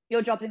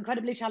 your job's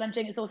incredibly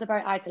challenging. It's also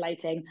very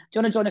isolating. Do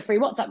you want to join a free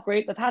WhatsApp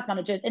group of house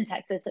managers in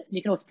Texas?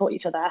 You can all support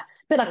each other. A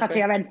bit like our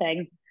TRN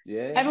thing.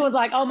 Yeah. Everyone's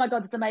like, oh my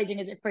God, it's amazing.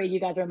 Is it free? You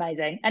guys are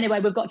amazing. Anyway,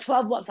 we've got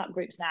 12 WhatsApp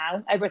groups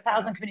now, over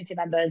 1,000 community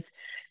members.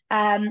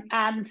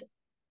 And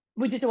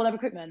we just do all their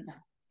recruitment.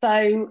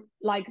 So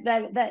like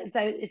so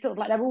it's sort of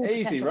like they're all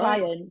Easy, potential right?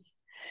 clients.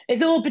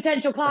 It's all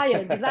potential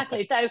clients,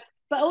 exactly. So,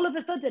 but all of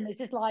a sudden it's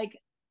just like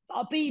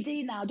our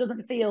BD now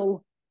doesn't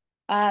feel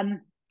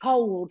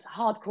cold,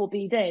 hardcore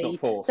BD. It's not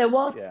forced. So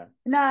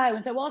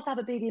Yeah. whilst I have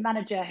a BD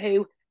manager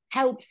who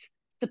helps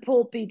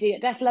support BD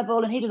at desk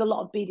level, and he does a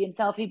lot of BD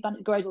himself, he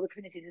grows all the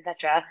communities,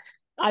 etc.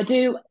 I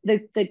do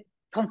the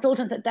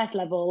consultants at desk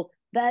level,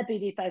 their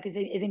BD focus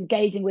is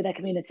engaging with their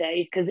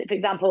community. Because, for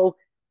example,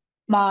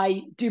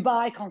 my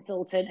Dubai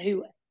consultant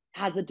who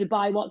has a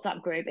Dubai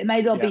WhatsApp group, it may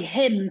as well be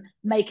him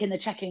making the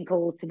check-in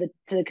calls to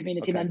the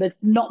community members,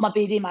 not my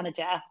BD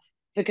manager,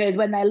 because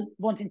when they're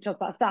wanting to talk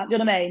about staff, do you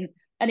know what I mean?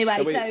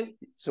 Anyway,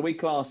 so we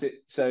class it.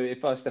 So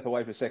if I step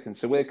away for a second,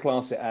 so we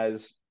class it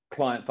as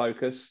client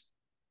focused,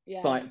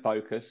 site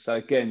focused. So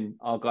again,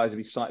 our guys will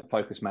be site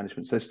focused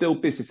management. So still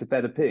business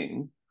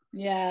developing,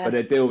 but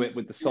they deal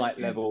with the site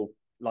level,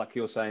 like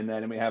you're saying there.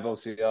 And we have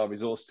obviously our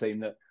resource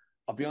team that,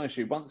 I'll be honest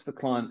with you, once the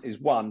client is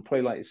won,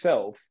 probably like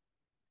yourself,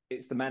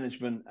 it's the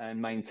management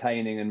and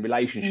maintaining and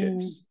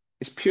relationships.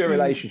 It's pure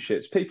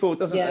relationships. People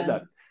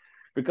doesn't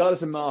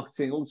regardless of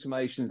marketing,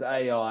 automations,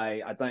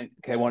 AI, I don't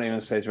care what anyone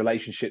says,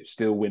 relationships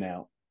still win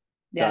out.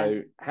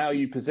 So how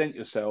you present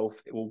yourself,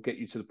 it will get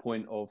you to the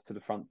point of to the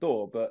front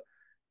door. But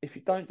if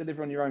you don't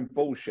deliver on your own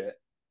bullshit,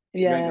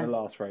 you ain't going to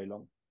last very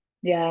long.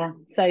 Yeah,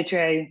 so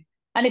true.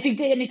 And if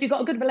you've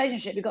got a good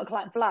relationship, you've got a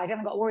client flag, you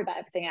haven't got to worry about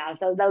everything else.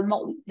 So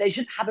they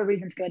shouldn't have a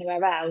reason to go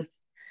anywhere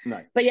else.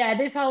 No. But yeah,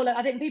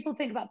 I think people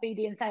think about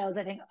BD and sales.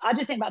 I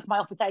just think back to my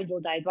office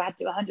angel days where I had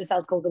to do 100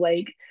 sales calls a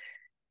week,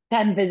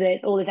 10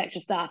 visits, all this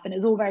extra stuff. And it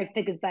was all very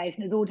figures based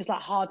and it was all just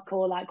like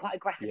hardcore, like quite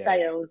aggressive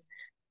sales.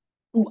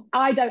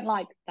 I don't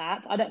like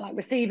that. I don't like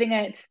receiving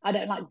it. I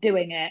don't like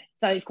doing it.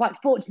 So it's quite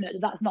fortunate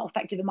that that's not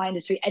effective in my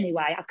industry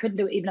anyway. I couldn't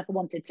do it even if I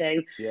wanted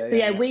to.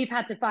 We've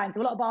had to find.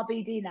 So a lot of our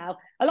BD now,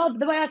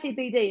 the way I see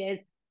BD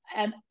is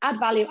add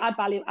value, add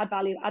value, add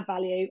value, add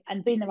value,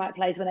 and be in the right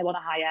place when they want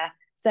to hire.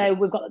 So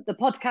we've got the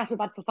podcast we've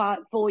had for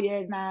 4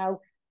 years now.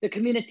 The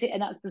community,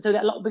 and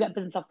we get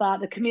business off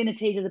that. The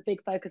community is a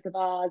big focus of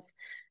ours.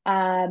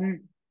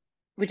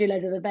 We do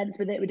loads of events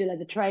with it. We do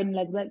loads of training,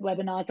 loads of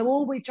webinars. So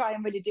all we try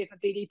and really do from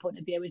a BD point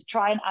of view is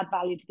try and add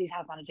value to these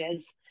house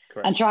managers.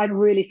 Correct. And try and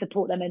really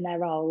support them in their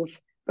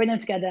roles, bring them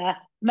together,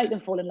 make them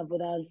fall in love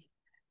with us,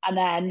 and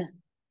then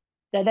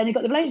you've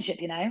got the relationship,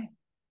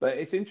 But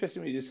it's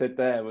interesting what you just said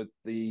there with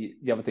the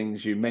other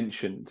things you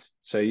mentioned.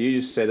 So you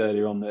just said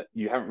earlier on that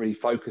you haven't really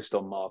focused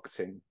on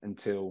marketing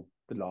until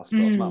the last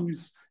 12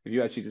 months. If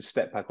you actually just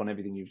step back on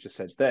everything you've just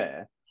said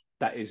there,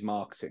 that is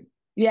marketing.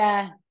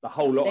 Yeah. The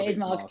whole lot of it is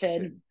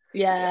marketing.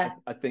 Yeah.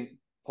 I think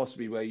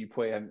possibly where you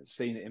probably haven't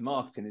seen it in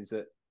marketing is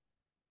that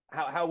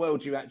how well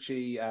do you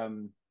actually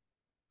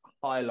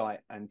highlight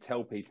and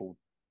tell people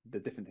the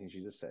different things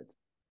you just said?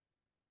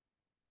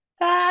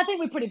 I think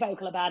we're pretty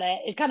vocal about it.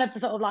 It's kind of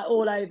sort of like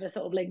all over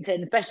sort of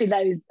LinkedIn, especially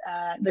those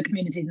the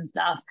communities and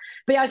stuff.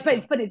 But yeah, I suppose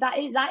it's funny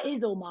that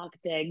is all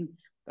marketing.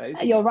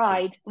 You're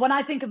right. When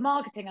I think of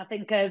marketing, I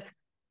think of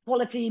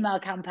quality email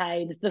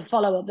campaigns, the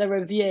follow-up, the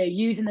review,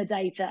 using the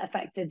data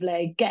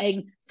effectively,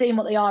 seeing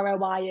what the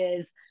ROI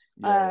is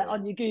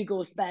on your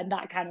Google spend,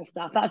 that kind of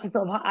stuff. That's the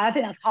sort of, I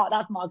think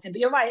that's marketing. But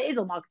you're right, it is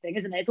all marketing,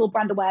 isn't it? It's all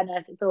brand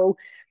awareness.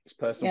 It's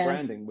personal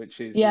branding,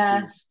 which is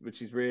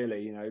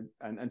really,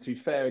 and to be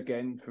fair,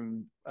 again,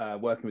 from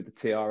working with the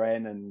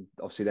TRN and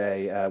obviously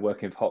they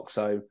working with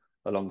Hoxo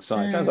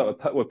alongside. It sounds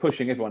like we're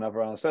pushing everyone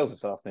over ourselves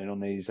this afternoon on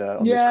these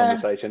on this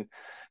conversation.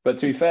 But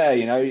to be fair,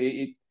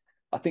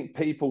 I think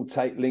people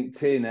take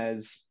LinkedIn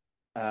as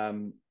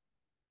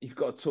you've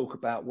got to talk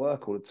about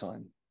work all the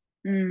time.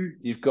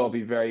 You've got to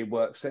be very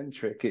work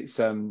centric. It's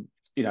when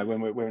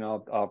we're in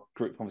our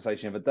group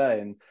conversation the other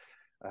day, and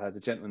As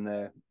a gentleman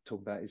there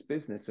talking about his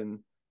business, and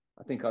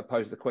I think I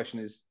posed the question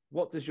is,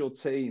 what does your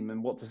team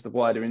and what does the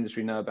wider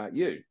industry know about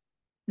you?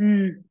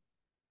 Mm.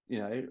 You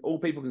know, all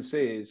people can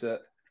see is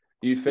that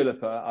you,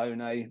 Philippa,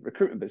 own a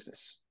recruitment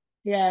business.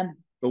 Yeah.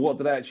 But what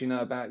do they actually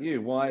know about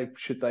you? Why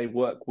should they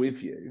work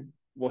with you?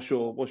 What's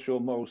your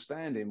moral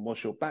standing?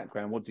 What's your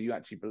background? What do you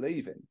actually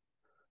believe in?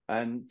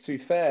 And to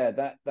be fair,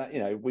 that you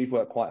know, we've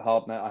worked quite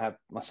hard now. I have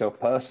myself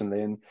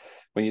personally, and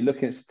when you're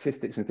looking at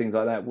statistics and things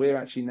like that, we're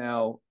actually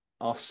now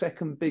our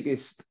second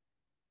biggest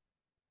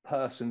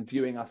person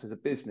viewing us as a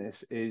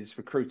business is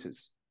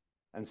recruiters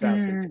and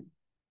salespeople.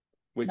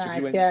 Which, if you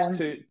Nice. went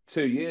Yeah.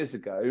 2 years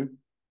ago,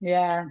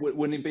 Yeah.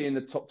 wouldn't it be in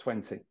the top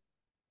 20?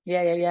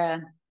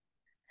 Yeah.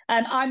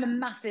 I'm a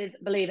massive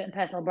believer in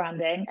personal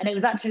branding, and it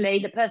was actually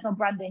the personal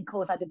branding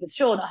course I did with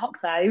Sean at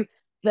Hoxo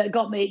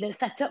that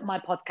set up my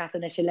podcast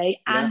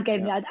initially, Yeah, and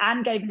gave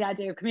me the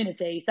idea of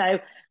community. So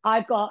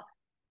I've got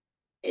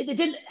it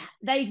didn't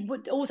they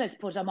would also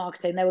support our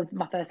marketing. They were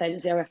my first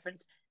agency I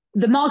referenced.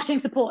 The marketing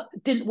support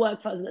didn't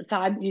work for us at the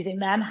time using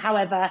them.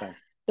 However, same.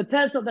 the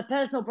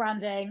personal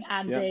branding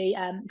and Yeah,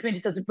 the community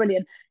stuff is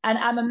brilliant. And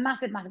I'm a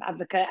massive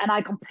advocate, and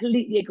I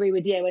completely agree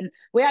with you. And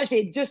we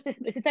actually just this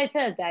if it's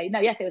Thursday, no,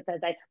 yes, it was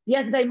Thursday.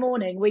 Yesterday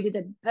morning we did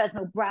a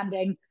personal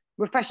branding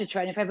refresher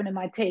training for everyone in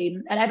my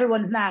team, and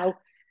everyone's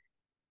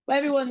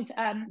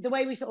the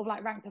way we sort of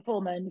like rank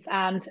performance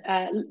and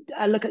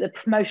look at the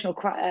promotional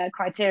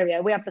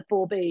criteria. We have the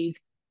 4 Bs: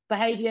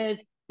 behaviors,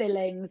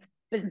 billings,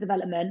 business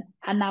development,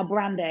 and now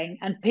branding.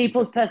 And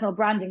people's personal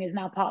branding is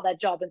now part of their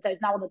job, and so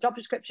it's now on the job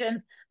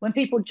descriptions. When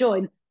people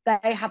join,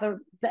 they have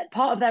that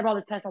part of their role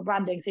is personal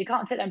branding. So you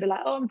can't sit there and be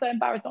like, oh, I'm so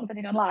embarrassed, I'm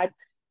putting online.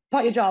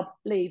 Part of your job,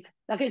 leave.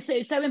 Like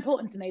it's so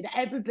important to me that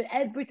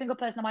every single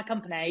person in my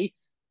company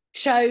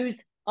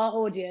shows our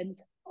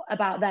audience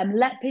about them.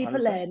 Let people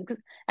 100%. in,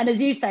 and as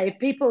you say,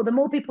 the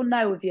more people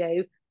know of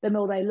you, the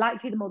more they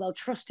like you, the more they'll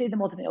trust you, the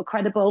more they think you're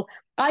credible.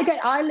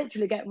 I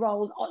literally get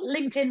roles,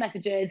 LinkedIn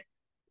messages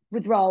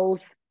with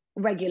roles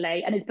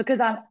regularly, and it's because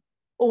I'm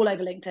all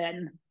over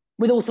LinkedIn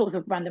with all sorts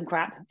of random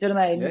crap. Do you know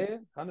what I mean? Yeah,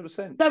 100%.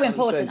 So 100%.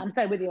 important. I'm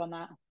so with you on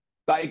that.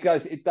 But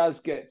it does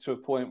get to a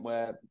point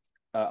where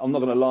I'm not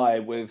going to lie.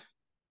 With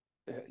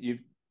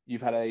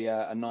you've had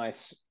a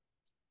nice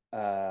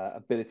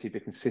ability to be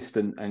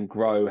consistent and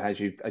grow as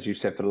you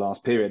said for the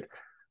last period.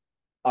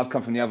 I've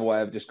come from the other way.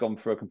 I've just gone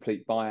through a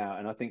complete buyout,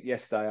 and I think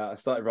yesterday I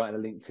started writing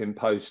a LinkedIn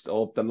post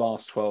of the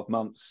last 12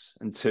 months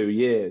and 2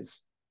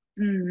 years.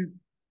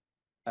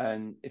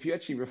 And if you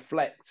actually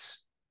reflect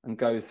and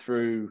go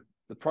through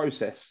the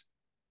process,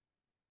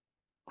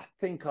 I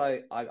think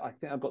I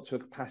got to a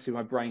capacity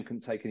my brain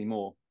couldn't take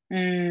anymore.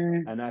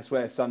 And that's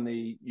where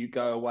suddenly you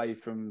go away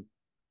from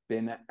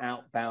being that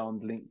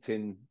outbound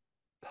LinkedIn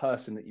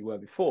person that you were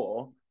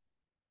before.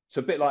 It's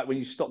a bit like when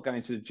you stop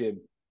going to the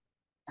gym.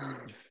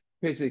 You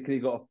physically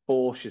got to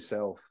force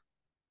yourself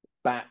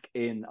back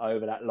in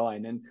over that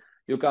line, and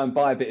you'll go and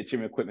buy a bit of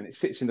gym equipment. It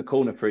sits in the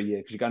corner for a year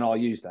because you're going, oh, I'll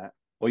use that.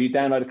 Or you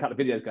download a couple of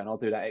videos going, I'll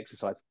do that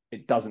exercise.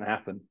 It doesn't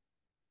happen.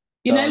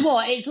 You know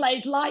what? It's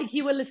like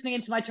you were listening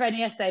into my training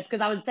yesterday,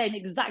 because I was saying the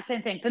exact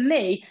same thing. For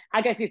me,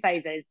 I go through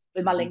phases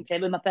with my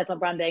LinkedIn, with my personal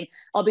branding.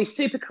 I'll be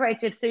super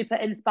creative, super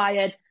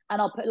inspired,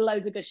 and I'll put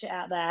loads of good shit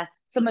out there.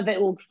 Some of it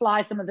will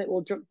fly, some of it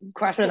will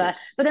crash, whatever.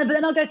 But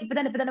then I'll go to, but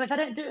then if I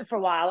don't do it for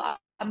a while, I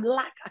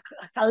lack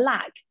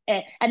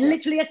it. And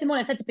literally yesterday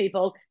morning I said to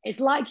people, it's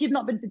like you've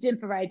not been to the gym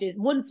for ages.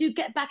 Once you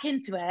get back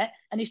into it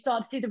and you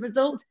start to see the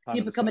results, 100%.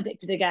 You become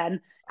addicted again.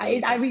 I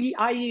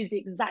used the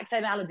exact same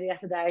analogy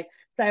yesterday.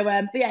 So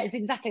but yeah, it's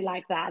exactly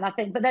like that. And I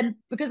think, but then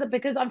because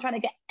I'm trying to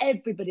get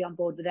everybody on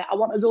board with it, I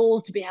want us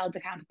all to be held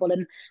accountable.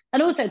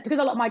 And also because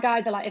a lot of my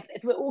guys are like,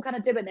 if we're all kind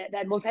of doing it,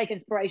 then we'll take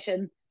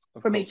inspiration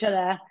from each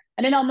other.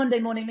 And in our Monday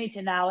morning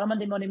meeting,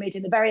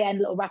 the very end,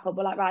 little wrap up,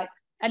 we're like, right,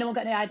 anyone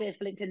got any ideas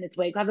for LinkedIn this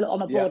week? We'll have a look on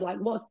the board, like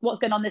what's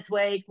going on this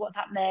week, what's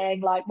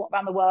happening, like what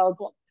around the world,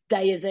 what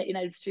day is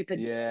it, stupid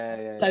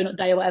donut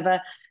day or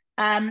whatever.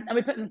 And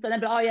we put some stuff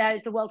in, but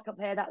it's the World Cup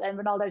here, that then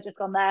Ronaldo's just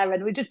gone there,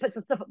 and we just put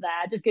some stuff up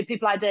there, just give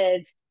people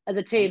ideas as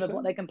a team 100%. Of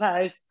what they can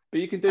post.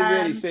 But you can do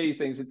really see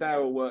things. And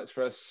Daryl works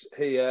for us.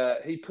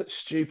 He puts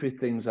stupid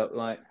things up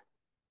like,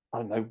 I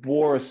don't know,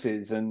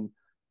 walruses, and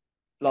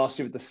last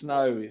year with the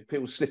snow,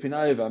 people slipping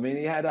over. I mean,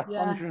 he had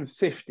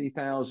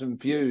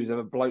 150,000 views of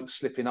a bloke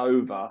slipping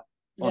over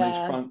on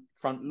his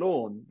front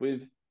lawn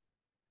with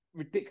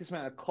ridiculous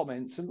amount of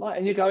comments,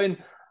 and you're going,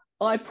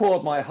 I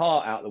poured my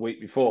heart out the week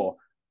before,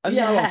 and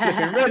no one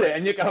flipping read it,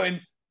 and you're going,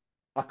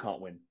 I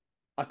can't win.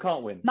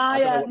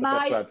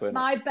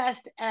 My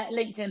best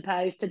LinkedIn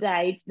post to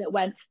date that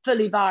went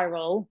fully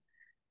viral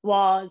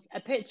was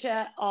a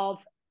picture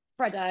of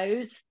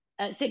Freddo's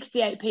at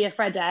 68p a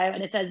Freddo,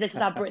 and it says, this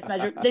is our Brits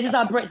measure this is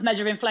our Brits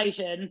measure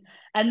inflation,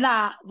 and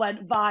that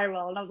went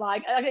viral. And I was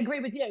like, I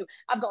agree with you.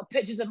 I've got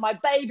pictures of my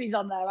babies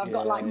on there. I've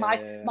got like my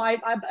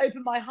I've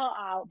opened my heart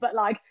out, but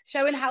like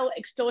showing how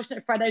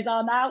extortionate Freddo's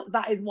are now,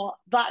 that's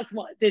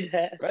what did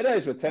hit.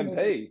 Freddo's were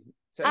 10p.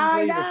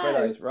 10p for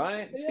Freddo's,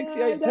 right?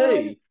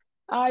 68p.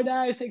 I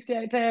know,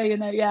 68p, you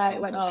know, yeah, it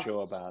I'm went not off.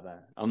 sure about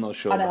that. I'm not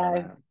sure I about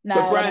know. that. No,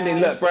 But I branding,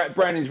 know. look,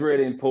 branding's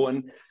really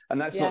important, and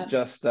that's not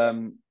Yeah. just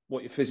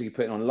what you're physically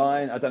putting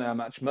online. I don't know how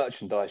much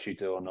merchandise you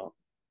do or not.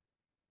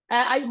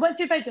 I once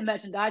you're facing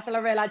merchandise, I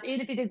realised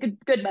even if you did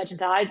good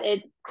merchandise,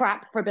 it's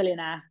crap for a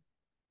billionaire.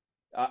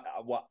 A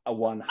I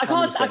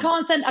 100%.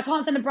 can't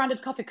send a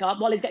branded coffee cup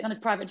while he's getting on his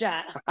private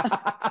jet.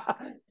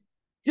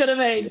 Do you know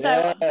what I mean?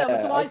 Yeah.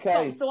 So I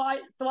stopped.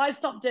 Okay. I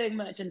stopped doing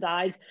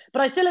merchandise,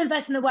 but I still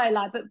invest in a way.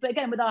 Like, but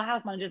again, with our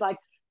house managers, like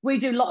we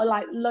do a lot of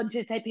like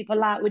lunches, take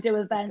people out, we do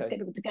events, Okay. get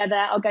people together.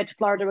 I'll go to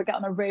Florida, we get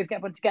on a roof, get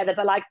everyone together.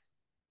 But like,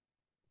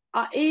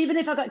 even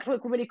if I got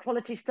really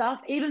quality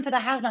stuff, even for the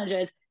house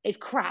managers, it's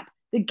crap.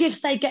 The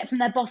gifts they get from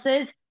their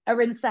bosses are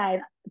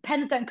insane.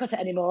 Pens don't cut it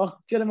anymore.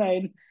 Do you know what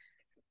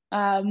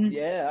I mean?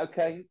 Yeah.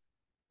 Okay.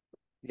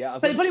 Yeah. I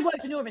But it wouldn't. probably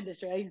works in your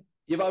industry.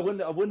 Yeah, but I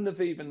wouldn't. I wouldn't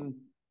have even.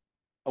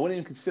 I wouldn't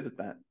even considered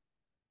that.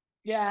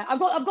 Yeah, I've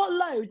got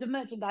loads of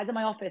merchandise in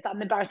my office that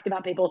I'm embarrassed to give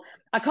out to people.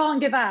 I can't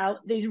give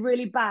out these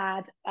really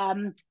bad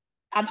and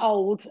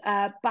old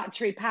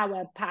battery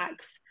power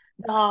packs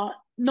that are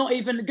not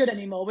even good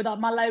anymore without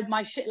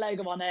my shit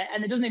logo on it,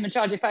 and it doesn't even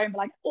charge your phone. But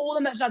like all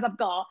the merchandise I've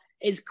got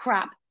is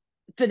crap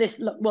for this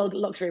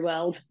luxury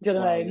world. Do you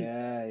know what I Wow. mean?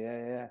 Yeah.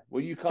 Yeah. Yeah.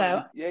 Well, you can't.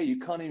 So Yeah. You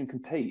can't even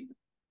compete.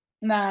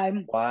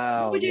 no.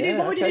 Wow. What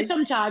Yeah. we do Okay.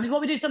 sometimes,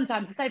 what we do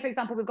sometimes, so say for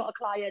example, we've got a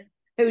client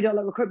who we do a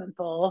lot of recruitment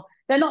for.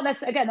 They're not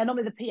necessarily, again, they're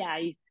normally the PA.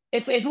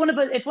 If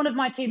one of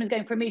my team is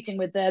going for a meeting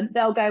with them,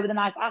 they'll go with a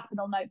nice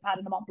Aspinall notepad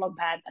and a Mont Blanc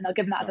pen, and they'll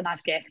give them that as a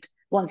nice Nice. gift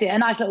once a year, a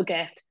nice little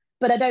gift.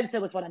 But I don't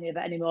Silver Swan any of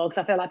it anymore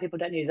because I feel like people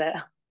don't use it.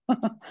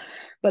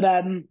 But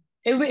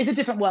it's a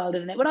different world,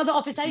 isn't it? When I was at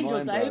Office It's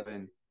Angels, mind though,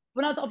 blowing.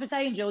 when I was at Office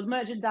Angels,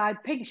 merchandise,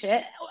 pink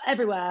shit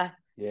everywhere.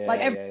 Like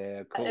Yeah. Yeah.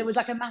 Yeah. Of it was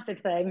like course. a massive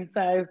thing.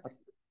 So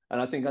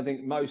And I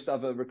think most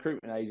other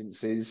recruitment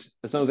agencies,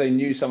 as long as they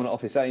knew someone at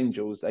Office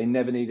Angels, they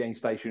never need any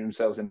stationery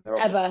themselves in their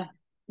office. ever,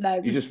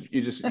 no.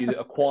 You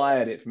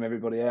acquired it from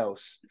everybody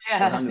else,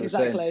 Yeah, 100%.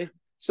 exactly.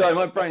 So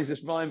my brain's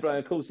just mind blowing.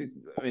 Of course,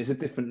 it's a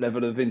different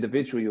level of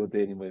individual you're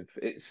dealing with.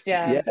 It's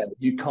Yeah. yeah,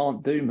 you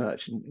can't do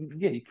merchant.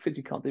 Yeah, you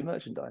physically can't do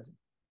merchandising.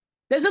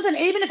 There's nothing,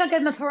 even if I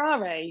gave him a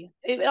Ferrari,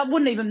 he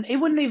wouldn't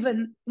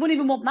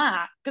even want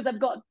that because I've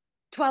got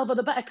 12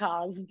 other better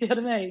cars. Do you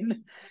know what I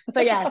mean? So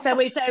yeah,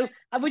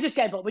 we just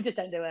gave up. We just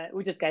don't do it.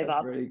 We just gave That's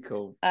up. really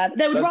cool. So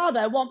They'd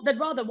rather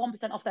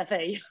 1% off their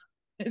fee,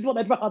 is what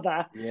they'd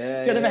rather.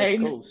 yeah, Do you know what yeah, I of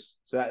mean? course.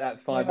 So that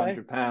You know,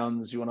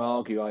 £500 you want to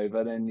argue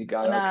over, then you go,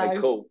 I okay,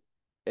 know. cool.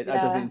 That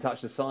doesn't Yeah, even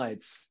touch the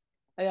sides.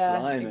 yeah,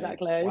 Blimey.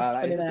 exactly. Wow,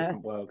 that Funny is a there.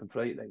 different world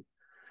completely.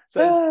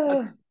 So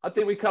Oh, I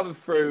think we covered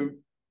through.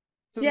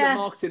 So look, yeah,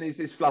 marketing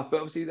is fluff, but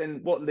obviously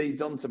then what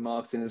leads on to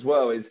marketing as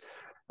well is,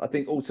 I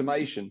think,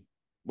 automation.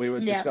 We were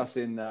yeah,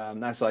 discussing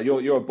that's like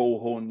you're a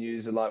bullhorn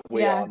user like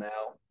we yeah, are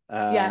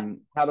now. yeah.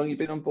 How long you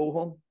been on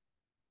bullhorn?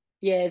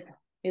 Years,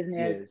 years and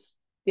years. Years.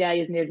 Yeah,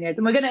 years and years and years.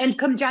 And we're going to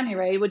come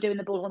January. We're doing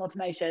the bullhorn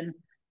automation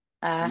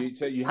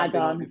So you haven't add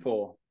been on it on.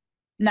 before?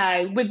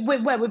 No,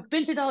 we've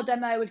been through the whole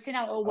demo. We've seen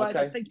how it all works.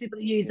 I've Okay. spoken to people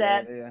that use Yeah,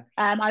 it.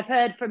 yeah. I've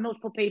heard from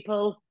multiple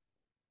people.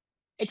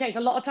 It takes a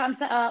lot of time to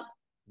set up.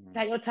 Mm.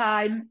 Take your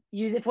time.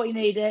 Use it for what you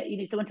need it. You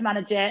need someone to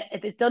manage it.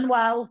 If it's done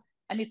well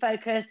and you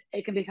focus,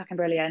 it can be fucking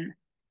brilliant.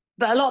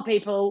 But a lot of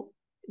people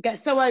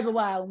get so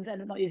overwhelmed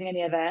and not using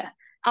any of it.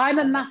 I'm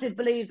a And that's massive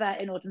believer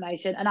in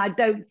automation, and I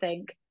don't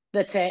think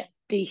that it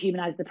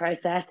dehumanizes the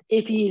process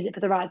if you use it for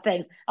the right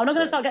things. I'm not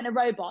going to start correct. getting a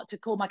robot to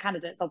call my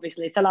candidates,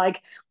 obviously. So like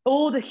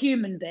all the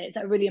human bits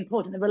that are really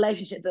important, the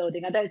relationship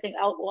building. I don't think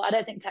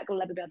tech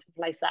will ever be able to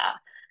replace that,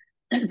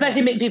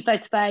 especially No. meeting people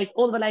face to face,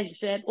 all the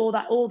relationship, all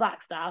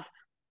that stuff.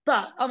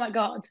 But oh my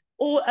god,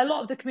 a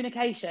lot of the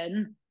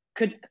communication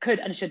could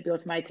and should be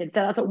automated.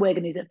 So that's what we're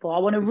going to use it for. I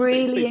want to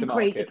really Speed to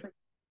increase it. market.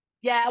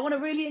 Yeah, I want to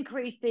really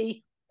increase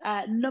the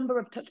number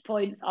of touch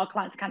points our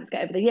clients and candidates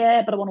get over the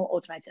year, but I want to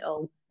automate it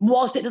all,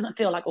 whilst it doesn't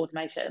feel like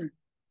automation,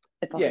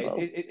 if Yeah,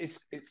 it's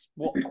possible. it's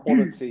what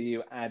quality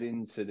you add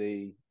into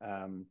the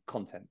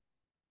content.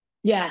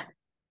 Yeah,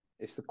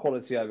 It's the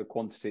quality over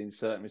quantity in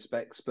certain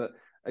respects. But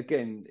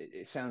again,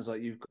 it sounds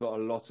like you've got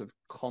a lot of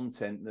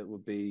content that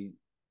would be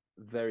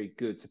very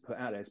good to put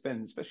out there. It's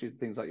been especially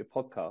things like your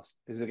podcast,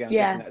 because again, I'm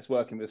guessing yeah, that's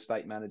working with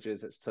estate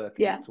managers, that's talking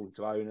yeah,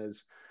 to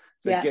owners.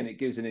 So yeah, again, it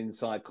gives an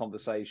inside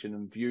conversation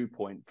and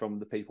viewpoint from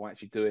the people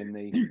actually doing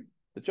the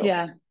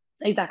yeah, jobs.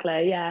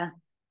 exactly. Yeah,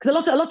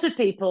 because a lot of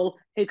people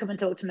who come and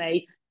talk to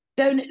me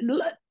don't.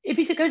 If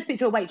you should go speak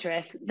to a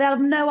waitress, they'll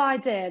have no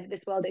idea that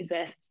this world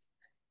exists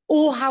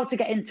or how to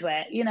get into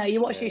it. You know,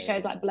 you watch Yeah, these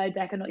shows yeah, like Below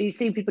Deck, and you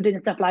see people doing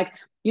stuff like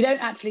you don't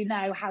actually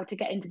know how to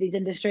get into these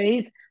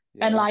industries.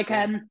 And yeah, like,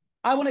 sure.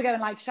 I want to go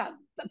and like chat.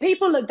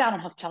 People look down on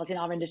hospitality in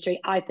our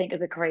industry, I think,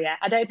 as a career.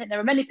 I don't think there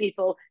are many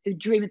people who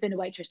dream of being a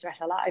waitress the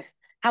rest of their life.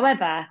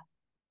 However,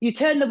 you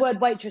turn the word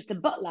waitress to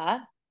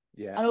butler,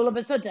 Yeah, and all of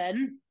a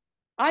sudden,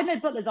 I know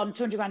butlers on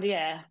 200 grand a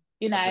year,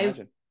 you I can know,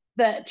 imagine.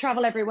 that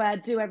travel everywhere,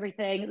 do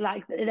everything.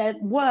 Like the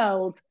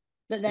world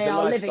that It's they a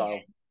are living lifestyle.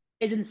 in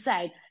is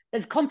insane.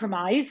 There's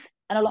compromise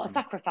and a lot of Mhm.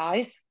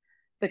 sacrifice,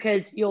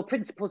 because your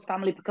principal's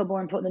family become more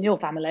important than your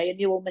family, and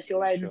you all miss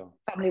your own Sure.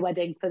 family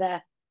weddings for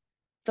their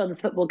son's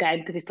football game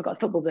because he's forgot his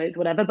football boots,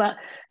 whatever. But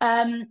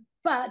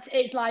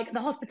it's like the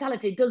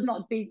hospitality does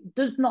not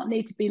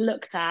need to be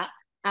looked at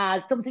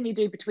as something you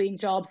do between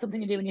jobs,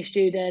 something you do when you're a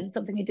student,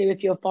 something you do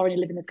if you're foreign, you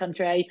live in this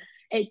country.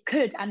 It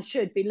could and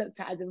should be looked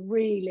at as a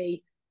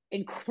really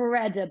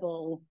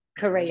incredible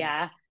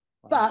career,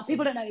 but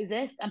people don't know it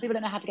exists and people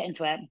don't know how to get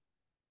into it.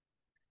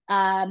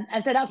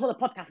 And so that's what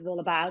the podcast is all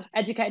about: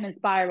 educating,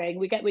 inspiring.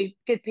 We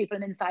give people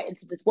an insight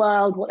into this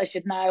world, what they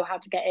should know, how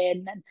to get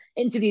in, and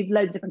interviewed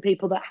loads of different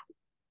people that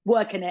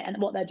work in it and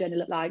what their journey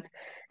looked like,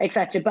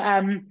 etc.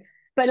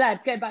 But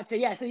like, going back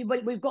to, so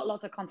we've got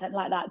lots of content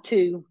like that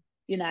to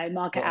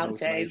market out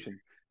to.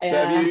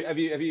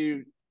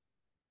 So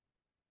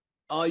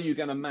are you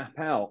going to map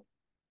out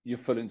your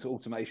full into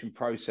automation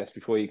process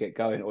before you get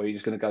going, or are you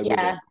just going to go with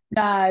it?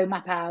 No,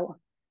 map out.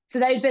 So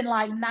they've been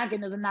like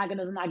nagging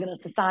us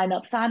to sign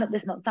up,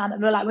 this, not sign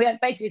up. We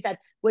basically said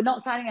we're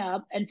not signing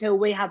up until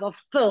we have a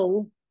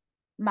full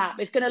map.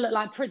 It's going to look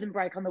like Prison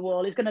Break on the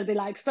wall. It's going to be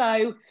like, so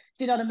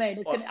do you know what I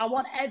mean? I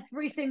want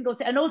every single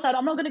and also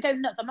I'm not going to go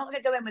nuts. I'm not going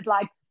to go in with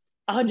like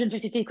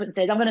 150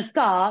 sequences. I'm going to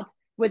start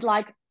with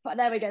like,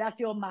 there we go, that's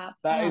your map.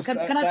 That is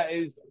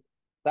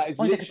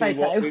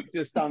literally what we've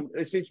just done.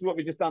 This is what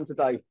we've just done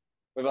today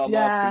with our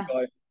marketing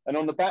guy. And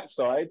on the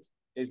backside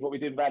is what we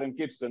did with Adam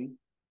Gibson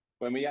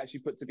when we actually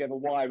put together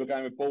why we're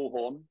going with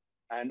Bullhorn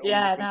and all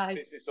the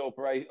business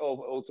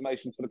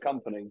automation for the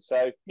company.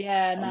 So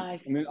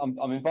nice. I'm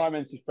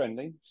environmentally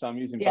friendly, so I'm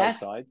using both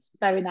sides.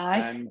 Very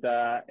nice. And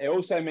it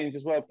also means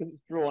as well, because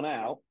it's drawn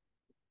out,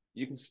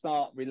 you can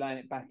start relaying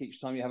it back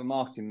each time you have a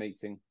marketing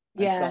meeting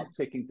and start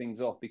ticking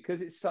things off, because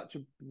it's such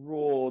a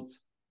broad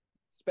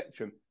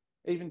spectrum,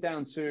 even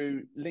down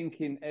to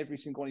linking every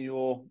single one of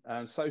your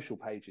social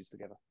pages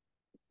together.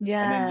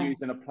 And then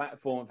using a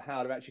platform of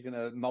how they're actually going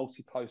to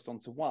multi-post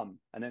onto one.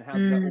 And then how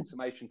does that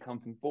automation come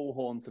from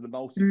Bullhorn to the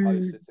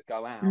multi-poster to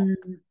go out? And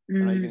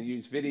are you going to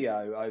use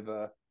video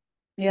over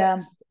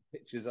text,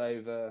 pictures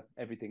over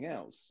everything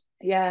else?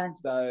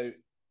 So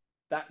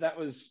that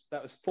was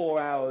 4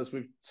 hours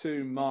with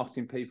 2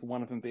 marketing people,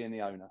 one of them being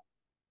the owner.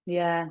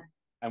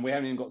 And we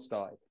haven't even got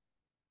started.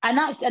 And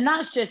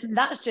that's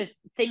just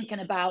thinking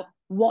about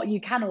what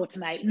you can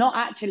automate, not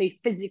actually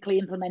physically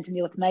implementing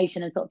the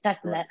automation and sort of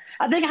testing it.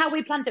 I think how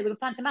we planned it, we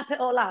plan to map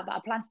it all out, but I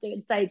plan to do it in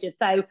stages.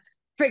 So,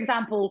 for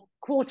example,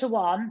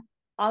 Q1,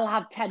 I'll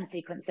have 10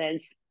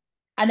 sequences,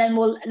 and then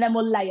we'll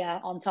layer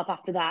on top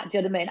after that. Do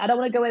you know what I mean? I don't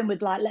want to go in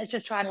with like, let's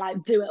just try and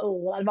like do it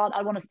all. I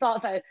want to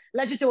start. So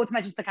let's just do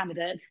automation for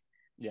candidates.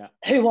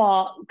 Who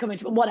are coming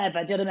to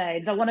whatever. Do you know what I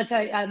mean? So I want to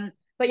tell you,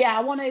 but yeah,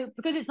 I want to,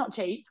 because it's not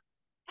cheap.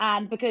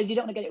 And because you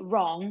don't want to get it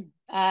wrong,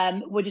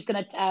 we're just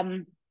going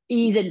to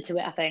ease into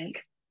it, I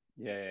think.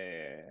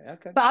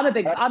 Okay. But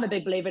I'm a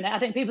big believer in it. I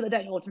think people that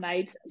don't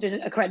automate just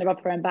are creating a rub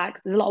for their own back.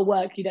 There's a lot of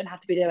work you don't have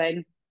to be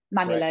doing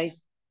manually.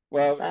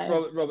 Well,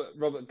 so.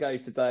 Robert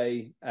gave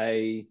today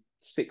a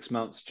 6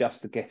 months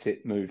just to get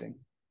it moving.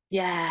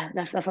 Yeah,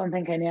 that's what I'm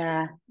thinking.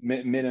 Yeah.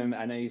 Minimum,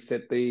 and he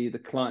said the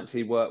clients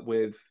he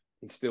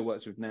still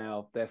works with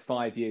now, they're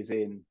 5 years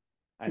in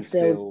and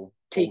still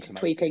tweaking.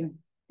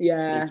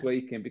 Still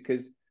tweaking,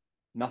 because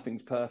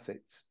nothing's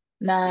perfect.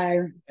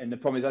 No. And the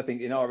problem is, I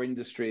think in our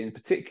industry in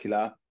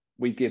particular,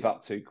 we give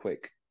up too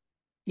quick.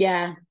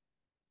 Yeah.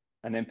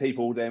 And then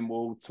people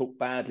will talk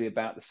badly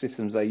about the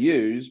systems they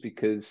use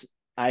because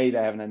A, they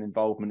haven't had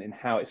involvement in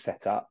how it's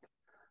set up,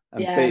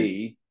 and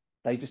B,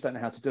 they just don't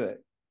know how to do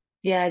it.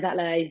 Yeah,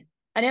 exactly.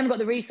 And they haven't got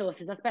the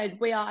resources. I suppose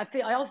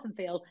I often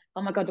feel,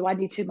 oh my God, do I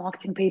need 2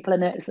 marketing people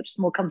in such a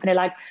small company?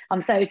 Like,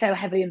 I'm so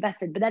heavily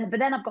invested. But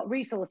then I've got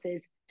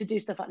resources to do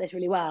stuff like this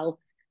really well.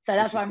 So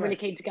that's why I'm really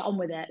keen to get on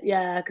with it.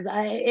 Yeah, because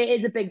it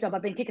is a big job.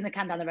 I've been kicking the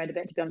can down the road a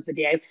bit, to be honest with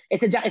you.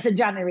 It's a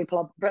January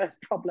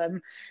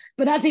problem.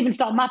 But that's even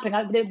start mapping.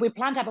 We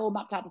planned to have it all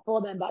mapped out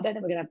before then, but I don't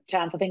think we're going to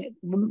have a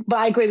chance. But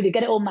I agree with you.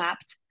 Get it all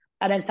mapped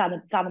and then stand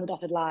on the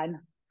dotted line.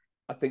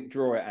 I think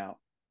draw it out.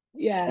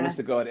 Yeah. Honest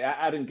to God,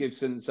 Adam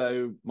Gibson.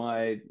 So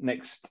my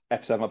next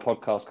episode of my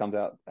podcast comes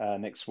out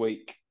next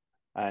week,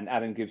 and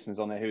Adam Gibson's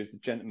on there, who is the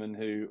gentleman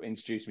who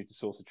introduced me to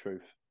Source of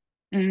Truth.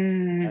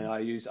 And I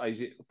use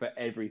it for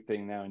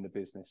everything now in the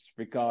business,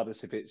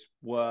 regardless if it's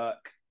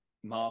work,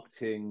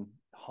 marketing,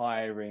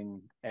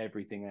 hiring,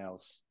 everything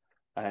else.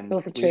 And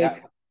Source of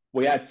Truth.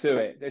 We add to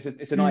it.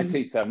 It's an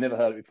IT term. I've never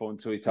heard it before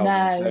until he told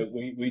me. So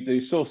we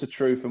do Source of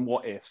Truth and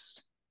what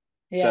ifs.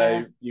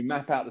 So you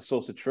map out the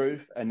source of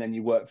truth, and then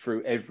you work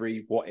through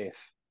every what if.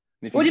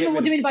 What do you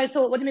mean by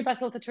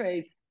source of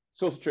truth?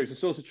 Source of truth. So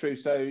source of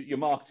truth. So your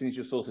marketing is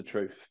your source of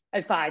truth.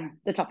 Oh, fine.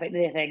 The topic,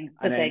 the thing.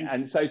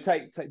 And so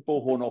take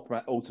Bullhorn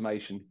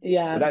automation.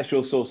 Yeah. So that's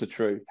your source of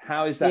truth.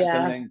 How is that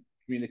going to then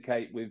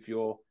communicate with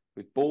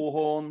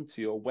Bullhorn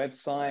to your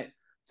website,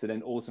 to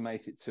then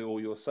automate it to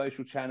all your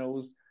social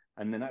channels,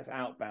 and then that's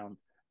outbound.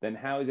 Then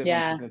how is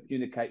everyone going to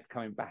communicate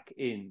coming back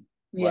in?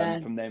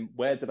 From them,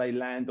 where do they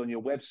land on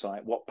your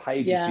website? What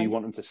pages do you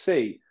want them to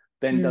see?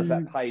 Then does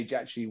that page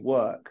actually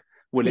work?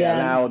 Will it Yeah.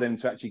 allow them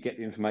to actually get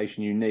the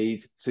information you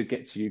need to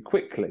get to you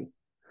quickly?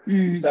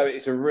 Mm. So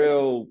it's a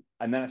real,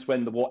 and that's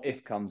when the what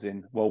if comes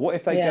in. Well, what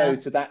if they Yeah. go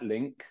to that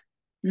link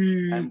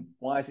Mm. and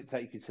why does it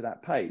take you to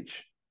that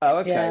page? Oh,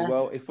 okay. Yeah.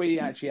 Well, if we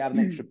actually add an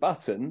extra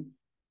button,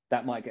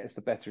 that might get us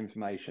the better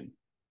information.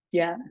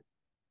 Yeah. So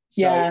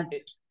Yeah.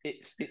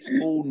 it's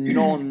all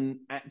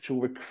non-actual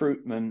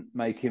recruitment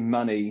making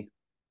money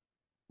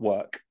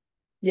work.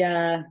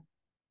 Yeah.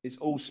 It's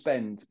all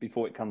spend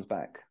before it comes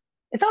back.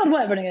 It's hard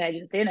work running an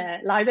agency, isn't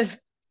it? Like there's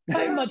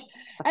so much.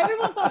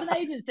 Everyone starts an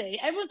agency.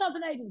 Everyone starts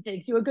an agency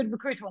because you're a good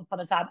recruiter once upon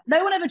a time.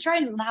 No one ever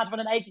trains us on how to run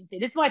an agency.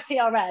 This is why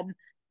TRM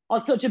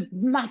are such a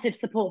massive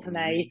support for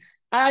me.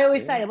 I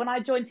always say Yeah. that when I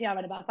joined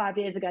TRM about 5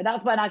 years ago,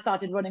 that's when I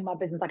started running my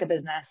business like a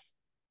business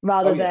Oh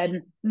rather yeah.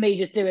 than me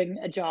just doing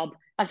a job.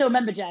 I still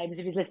remember James,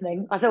 if he's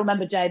listening, I still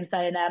remember James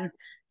saying,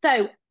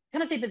 so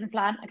can I see a business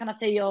plan? And can I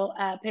see your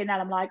P&L?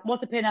 I'm like,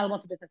 what's a P&L and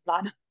what's a business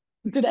plan?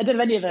 I didn't have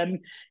any of them.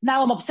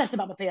 Now I'm obsessed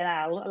about my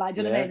P&L. Like,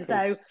 do you know what I Yeah, mean? of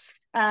course.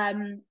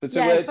 So, But so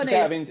yeah, it's just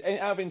funny.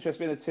 out of interest,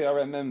 being a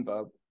TRM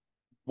member,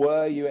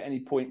 were you at any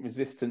point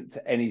resistant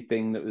to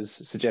anything that was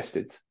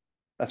suggested?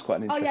 That's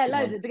quite an Oh yeah, interesting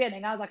loads one. at the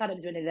beginning. I was like, I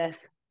don't do any of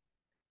this.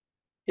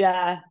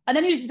 Yeah, and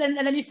then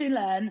you soon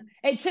learn.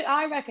 It took,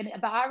 I reckon,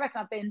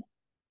 I've been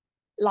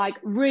like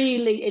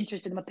really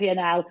interested in my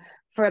P&L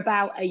for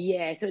about a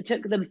year. So it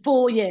took them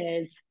 4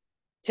 years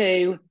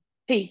to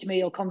teach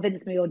me or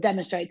convince me or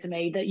demonstrate to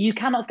me that you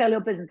cannot scale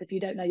your business if you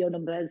don't know your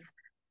numbers.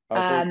 Oh,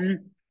 good.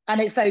 And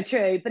it's so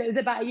true. But it was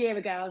about a year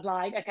ago. I was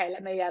like, okay,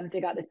 let me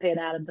dig out this P&L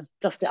and just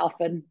dust it off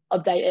and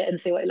update it and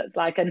see what it looks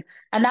like. And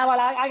now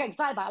I get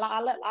excited about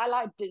it. Like, I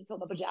like doing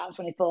sort of my budget out of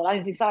 24. Like,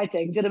 it's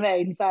exciting. Do you know what I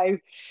mean? So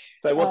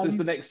what does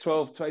the Um, next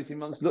 12 to 18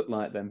 months look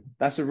like then?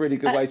 That's a really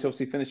good uh, way to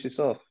obviously finish this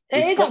off. it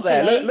We've is got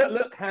there. actually.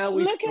 Look how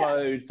we Look at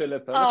flowed,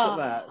 Philippa. Look at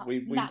that.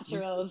 We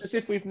naturals. as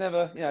if we've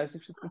never, as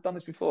if we've done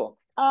this before.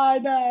 I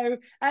know.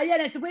 Yeah,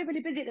 no, so we're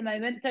really busy at the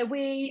moment. So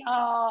we're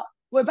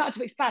about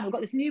to expand. We've got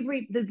this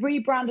the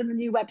rebrand and the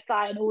new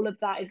website, and all of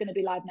that is going to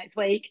be live next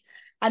week.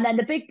 And then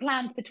the big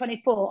plans for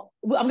 24.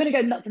 I'm going to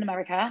go nuts in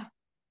America.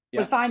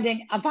 Yeah.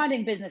 I'm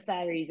finding business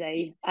there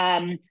easy.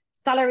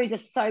 Salaries are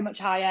so much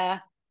higher,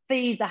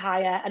 fees are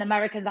higher, and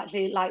Americans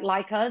actually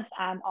like us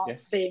and aren't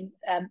Yes. being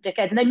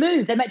dickheads. And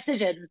they make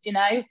decisions, you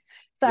know.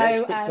 So Yeah,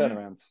 it's quick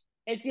turnaround.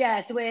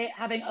 so we're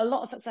having a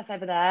lot of success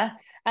over there.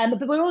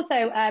 But we're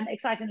also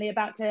excitingly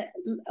about to,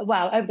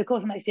 well, over the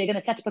course of next year, going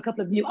to set up a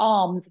couple of new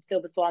arms of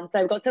Silver Swan. So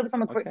we've got Silver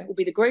Swan Recruitment Okay. will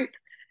be the group.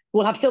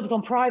 We'll have Silver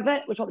Swan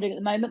Private, which is what we're doing at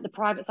the moment, the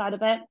private side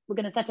of it. We're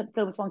going to set up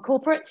Silver Swan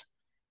Corporate,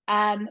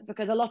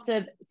 because a lot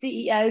of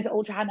CEOs,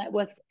 ultra high net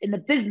worth in the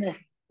business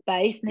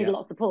space need a Yeah.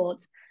 lot of support.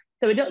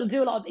 So we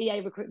do a lot of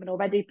EA recruitment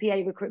already, PA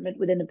recruitment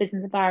within the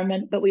business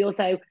environment, but we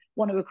also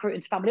want to recruit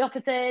into family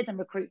offices and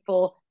recruit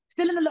for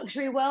still in the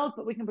luxury world,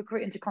 but we can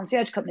recruit into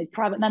concierge companies,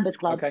 private members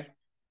clubs. Okay.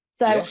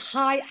 So Yes.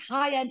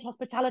 high end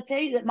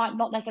hospitality that might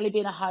not necessarily be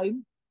in a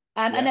home.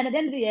 And Yeah. then at the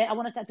end of the year, I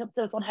want to set up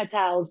Silver Swan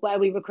hotels where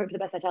we recruit for the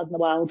best hotels in the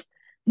world.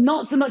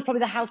 Not so much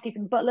probably the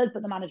housekeeping butlers,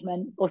 but the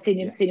management or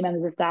senior Yes.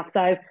 members of staff.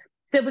 So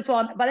Silver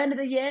Swan, by the end of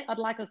the year, I'd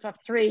like us to have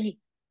 3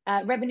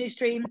 revenue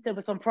streams: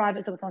 Silver Swan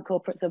Private, Silver Swan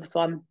Corporate, Silver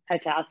Swan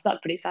Hotels. So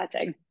that's pretty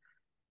exciting.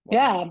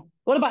 Wow. Yeah.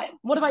 What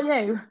about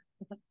you?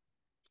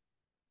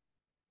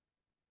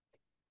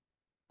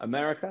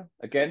 America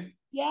again.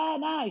 Yeah,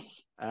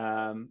 nice.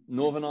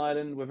 Northern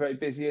Ireland, we're very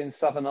busy in.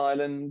 Southern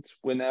Ireland,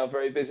 we're now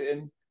very busy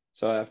in.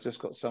 So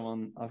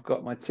I've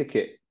got my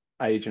ticket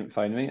agent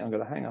phoning me. I'm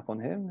going to hang up on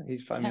him.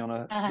 He's phoning me on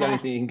the only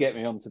thing he can get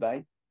me on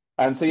today.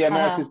 So yeah,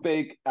 America's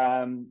big.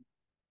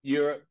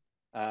 Europe,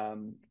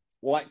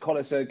 white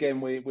collar. So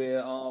again, we're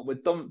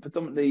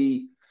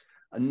predominantly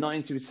a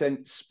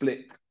 90%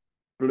 split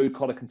blue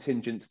collar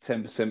contingent to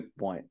 10%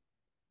 white.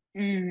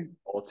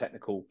 Or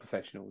technical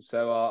professionals.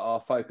 So our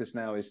focus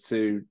now is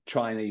to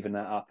try and even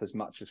that up as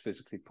much as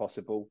physically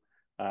possible.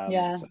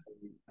 Yeah. So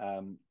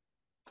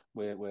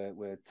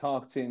we're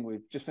targeting.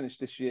 We've just finished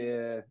this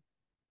year,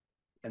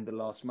 end of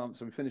last month.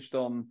 So we finished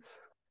on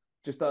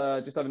just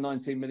over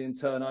 19 million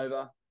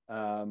turnover.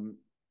 Oh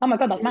my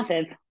God, that's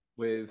massive.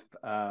 With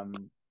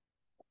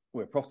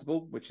we're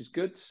profitable, which is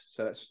good.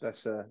 So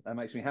that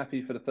makes me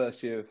happy for the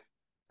first year of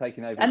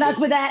taking over. And that's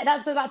with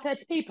about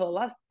 30 people.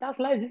 That's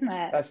loads, isn't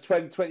it? That's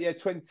 20, yeah,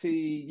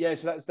 20. Yeah,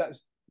 so that's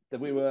that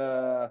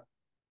we're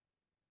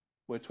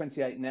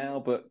 28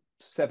 now, but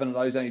 7 of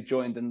those only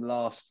joined in the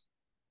last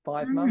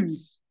 5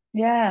 months.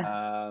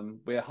 Yeah.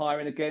 We're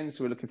hiring again,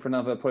 so we're looking for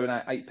another probably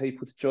about 8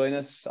 people to join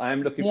us. I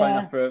am looking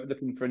Yeah.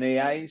 looking for an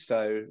EA,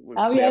 so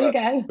Oh, yeah, we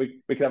go.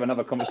 we could have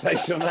another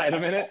conversation on that in a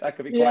minute. That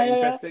could be Yeah, quite yeah.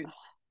 interesting.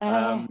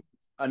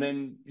 And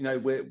then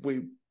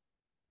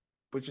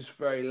we're just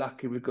very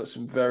lucky. We've got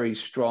some very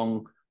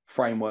strong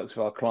frameworks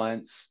for our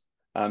clients.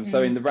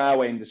 So in the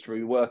railway industry,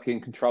 we work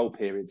in control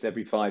periods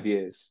every 5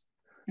 years.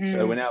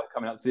 So we're now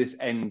coming up to this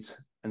end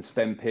and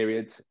spend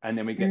period, and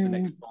then we get the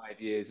next 5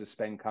 years of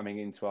spend coming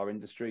into our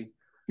industry.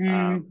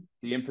 The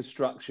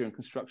infrastructure and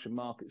construction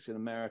markets in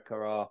America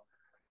are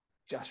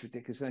just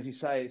ridiculous. And as you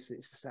say, it's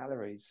the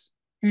salaries.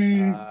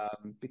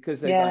 Mm. because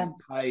they Yeah. don't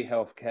pay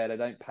healthcare, they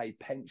don't pay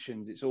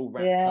pensions. It's all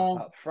wrapped Yeah.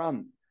 up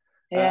front.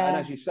 And Yeah.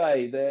 as you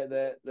say,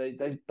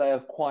 they are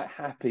quite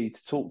happy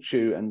to talk to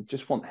you and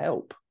just want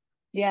help.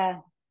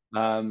 Yeah.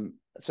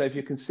 So if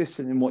you're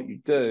consistent in what you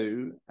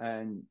do,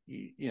 and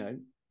you're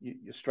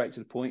straight to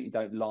the point, you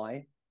don't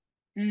lie,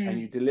 and Mm.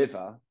 you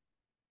deliver,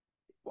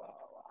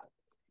 well,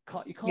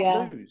 you can't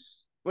Yeah.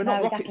 lose. We're No,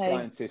 not rocket exactly.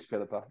 scientists,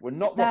 Philippa. We're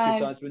not rocket No.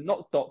 scientists. We're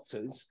not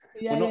doctors.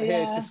 Yeah. We're Yeah. not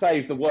here to Yeah.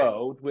 save the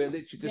world. We're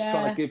literally just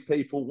trying to Yeah. give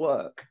people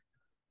work.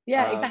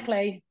 Yeah. Um,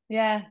 Exactly.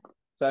 Yeah.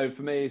 so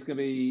for me, it's going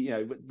to be,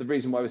 the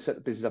reason why we set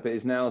the business up it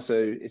is now.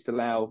 So it's to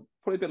allow,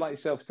 probably a bit like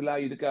yourself, to allow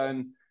you to go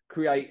and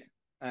create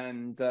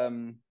and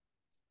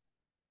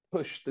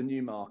push the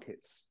new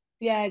markets.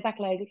 Yeah.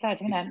 Exactly. It's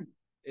exciting, isn't it?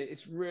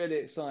 It's really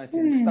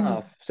exciting Hmm.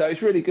 stuff. So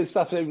it's really good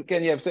stuff. So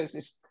again, yeah, so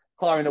it's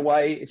hiring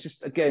away. It's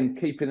just, again,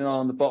 keeping an eye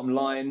on the bottom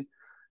line.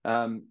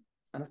 And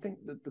I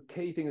think that the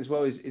key thing as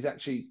well is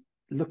actually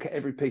look at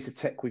every piece of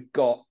tech we've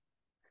got,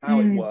 how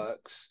it Mm.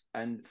 works,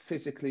 and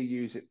physically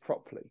use it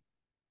properly.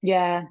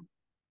 Yeah.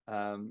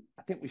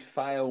 I think we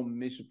fail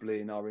miserably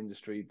in our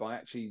industry by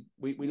actually,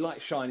 we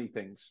like shiny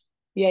things.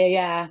 Yeah. Yeah.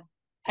 Yeah.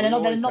 And We then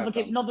always have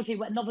novelty,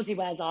 done. novelty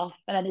wears off,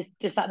 and then it's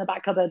just sat in the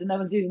back cupboard, and no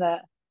one's using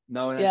it.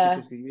 No one actually Yeah.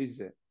 physically uses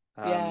it.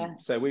 Yeah.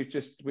 So we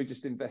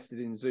just invested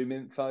in Zoom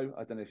Info.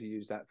 I don't know if you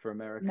use that for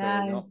America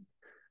or No. not.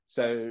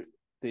 So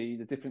the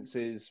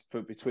differences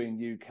between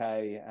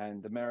UK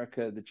and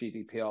America, the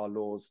GDPR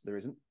laws, there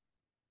isn't.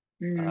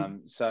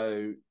 Mm.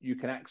 So you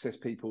can access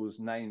people's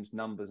names,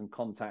 numbers, and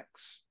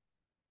contacts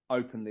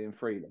openly and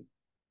freely.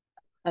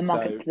 And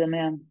market So to them.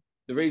 Yeah.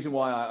 the reason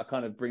why I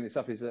kind of bring this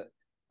up is that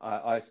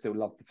I still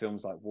love the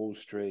films like Wall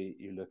Street.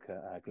 You look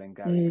at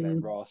Glengarry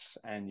Glen Mm. Ross,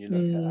 and you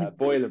look Mm. at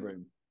Boiler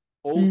Room.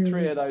 All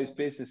three Mm. of those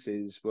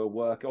businesses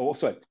were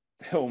also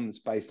films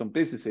based on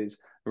businesses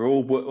were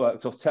all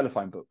worked off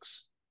telephone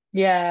books.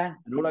 Yeah.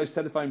 And all those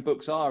telephone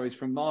books is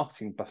from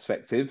marketing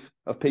perspective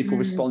of people Mm.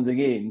 responding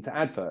in to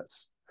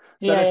adverts.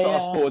 So Yeah. let's Yeah.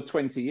 fast Yeah. forward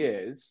 20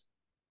 years.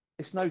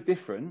 It's no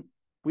different.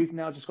 We've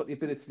now just got the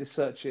ability to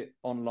search it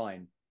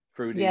online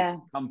through these Yeah.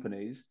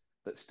 companies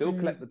that still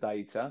collect Mm. the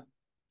data,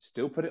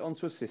 still put it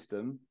onto a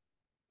system,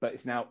 but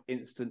it's now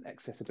instant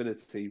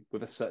accessibility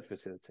with a search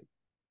facility.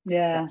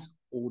 Yeah. That's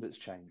all that's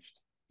changed.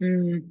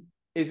 Mm.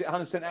 Is it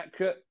 100%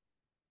 accurate?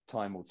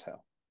 Time will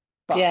tell.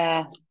 But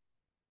Yeah.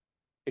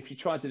 if you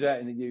try to do that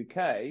in the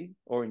UK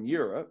or in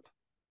Europe,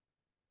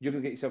 you're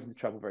going to get yourself into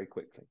trouble very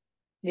quickly.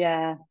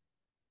 Yeah.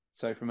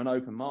 So from an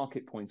open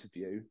market point of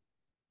view,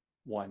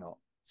 why not?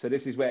 So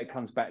this is where it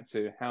comes back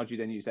to, how do you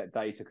then use that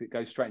data? Because it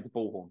goes straight into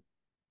Bullhorn.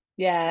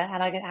 Yeah.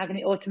 And how can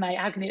you automate?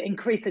 How can you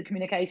increase the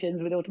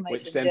communications with Which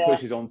automations? then Yeah.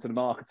 pushes onto the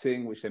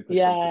marketing, which then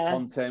pushes onto the Yeah.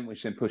 content,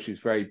 which then pushes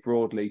very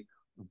broadly,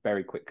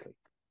 very quickly.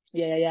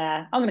 Yeah.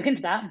 Yeah. I'm going to look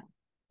into that.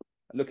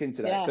 Look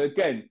into that. Yeah. So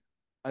again,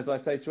 as I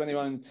say to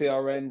anyone in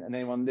TRN and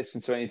anyone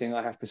listen to anything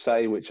I have to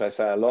say, which I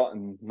say a lot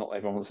and not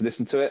everyone wants to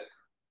listen to it,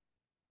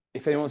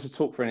 if anyone wants to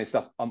talk for any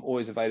stuff, I'm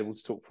always available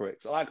to talk for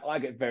it. So I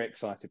get very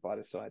excited by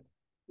this side.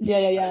 Yeah.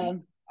 Yeah. Yeah.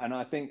 And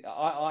I think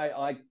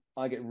I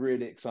get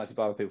really excited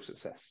by other people's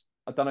success.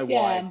 I don't know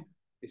why. Yeah.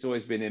 It's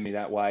always been in me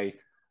that way. I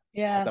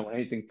Yeah. don't want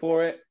anything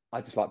for it.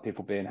 I just like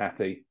people being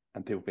happy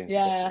and people being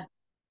Yeah. successful.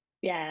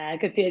 Yeah.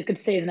 Good for you. It's good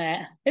to see, isn't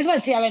it? It's why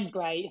TRN's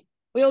great.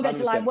 We all get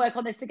to like 100%. work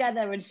on this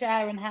together and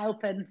share and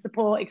help and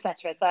support,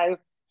 etc. So,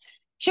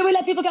 should we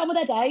let people get on with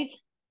their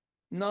days?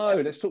 No,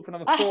 let's talk for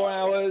another 4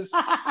 hours.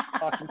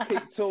 I can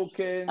keep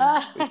talking.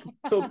 We can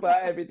talk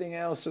about everything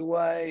else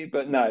away.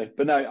 But no,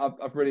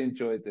 I've really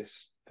enjoyed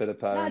this,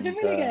 Philippa, No, it's been and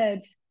really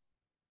good.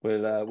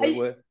 we're Are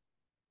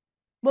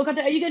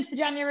you going to the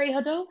January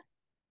huddle?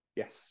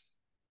 yes,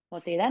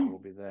 We'll see you I then. will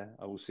be there.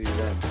 I will see you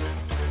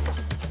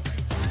then.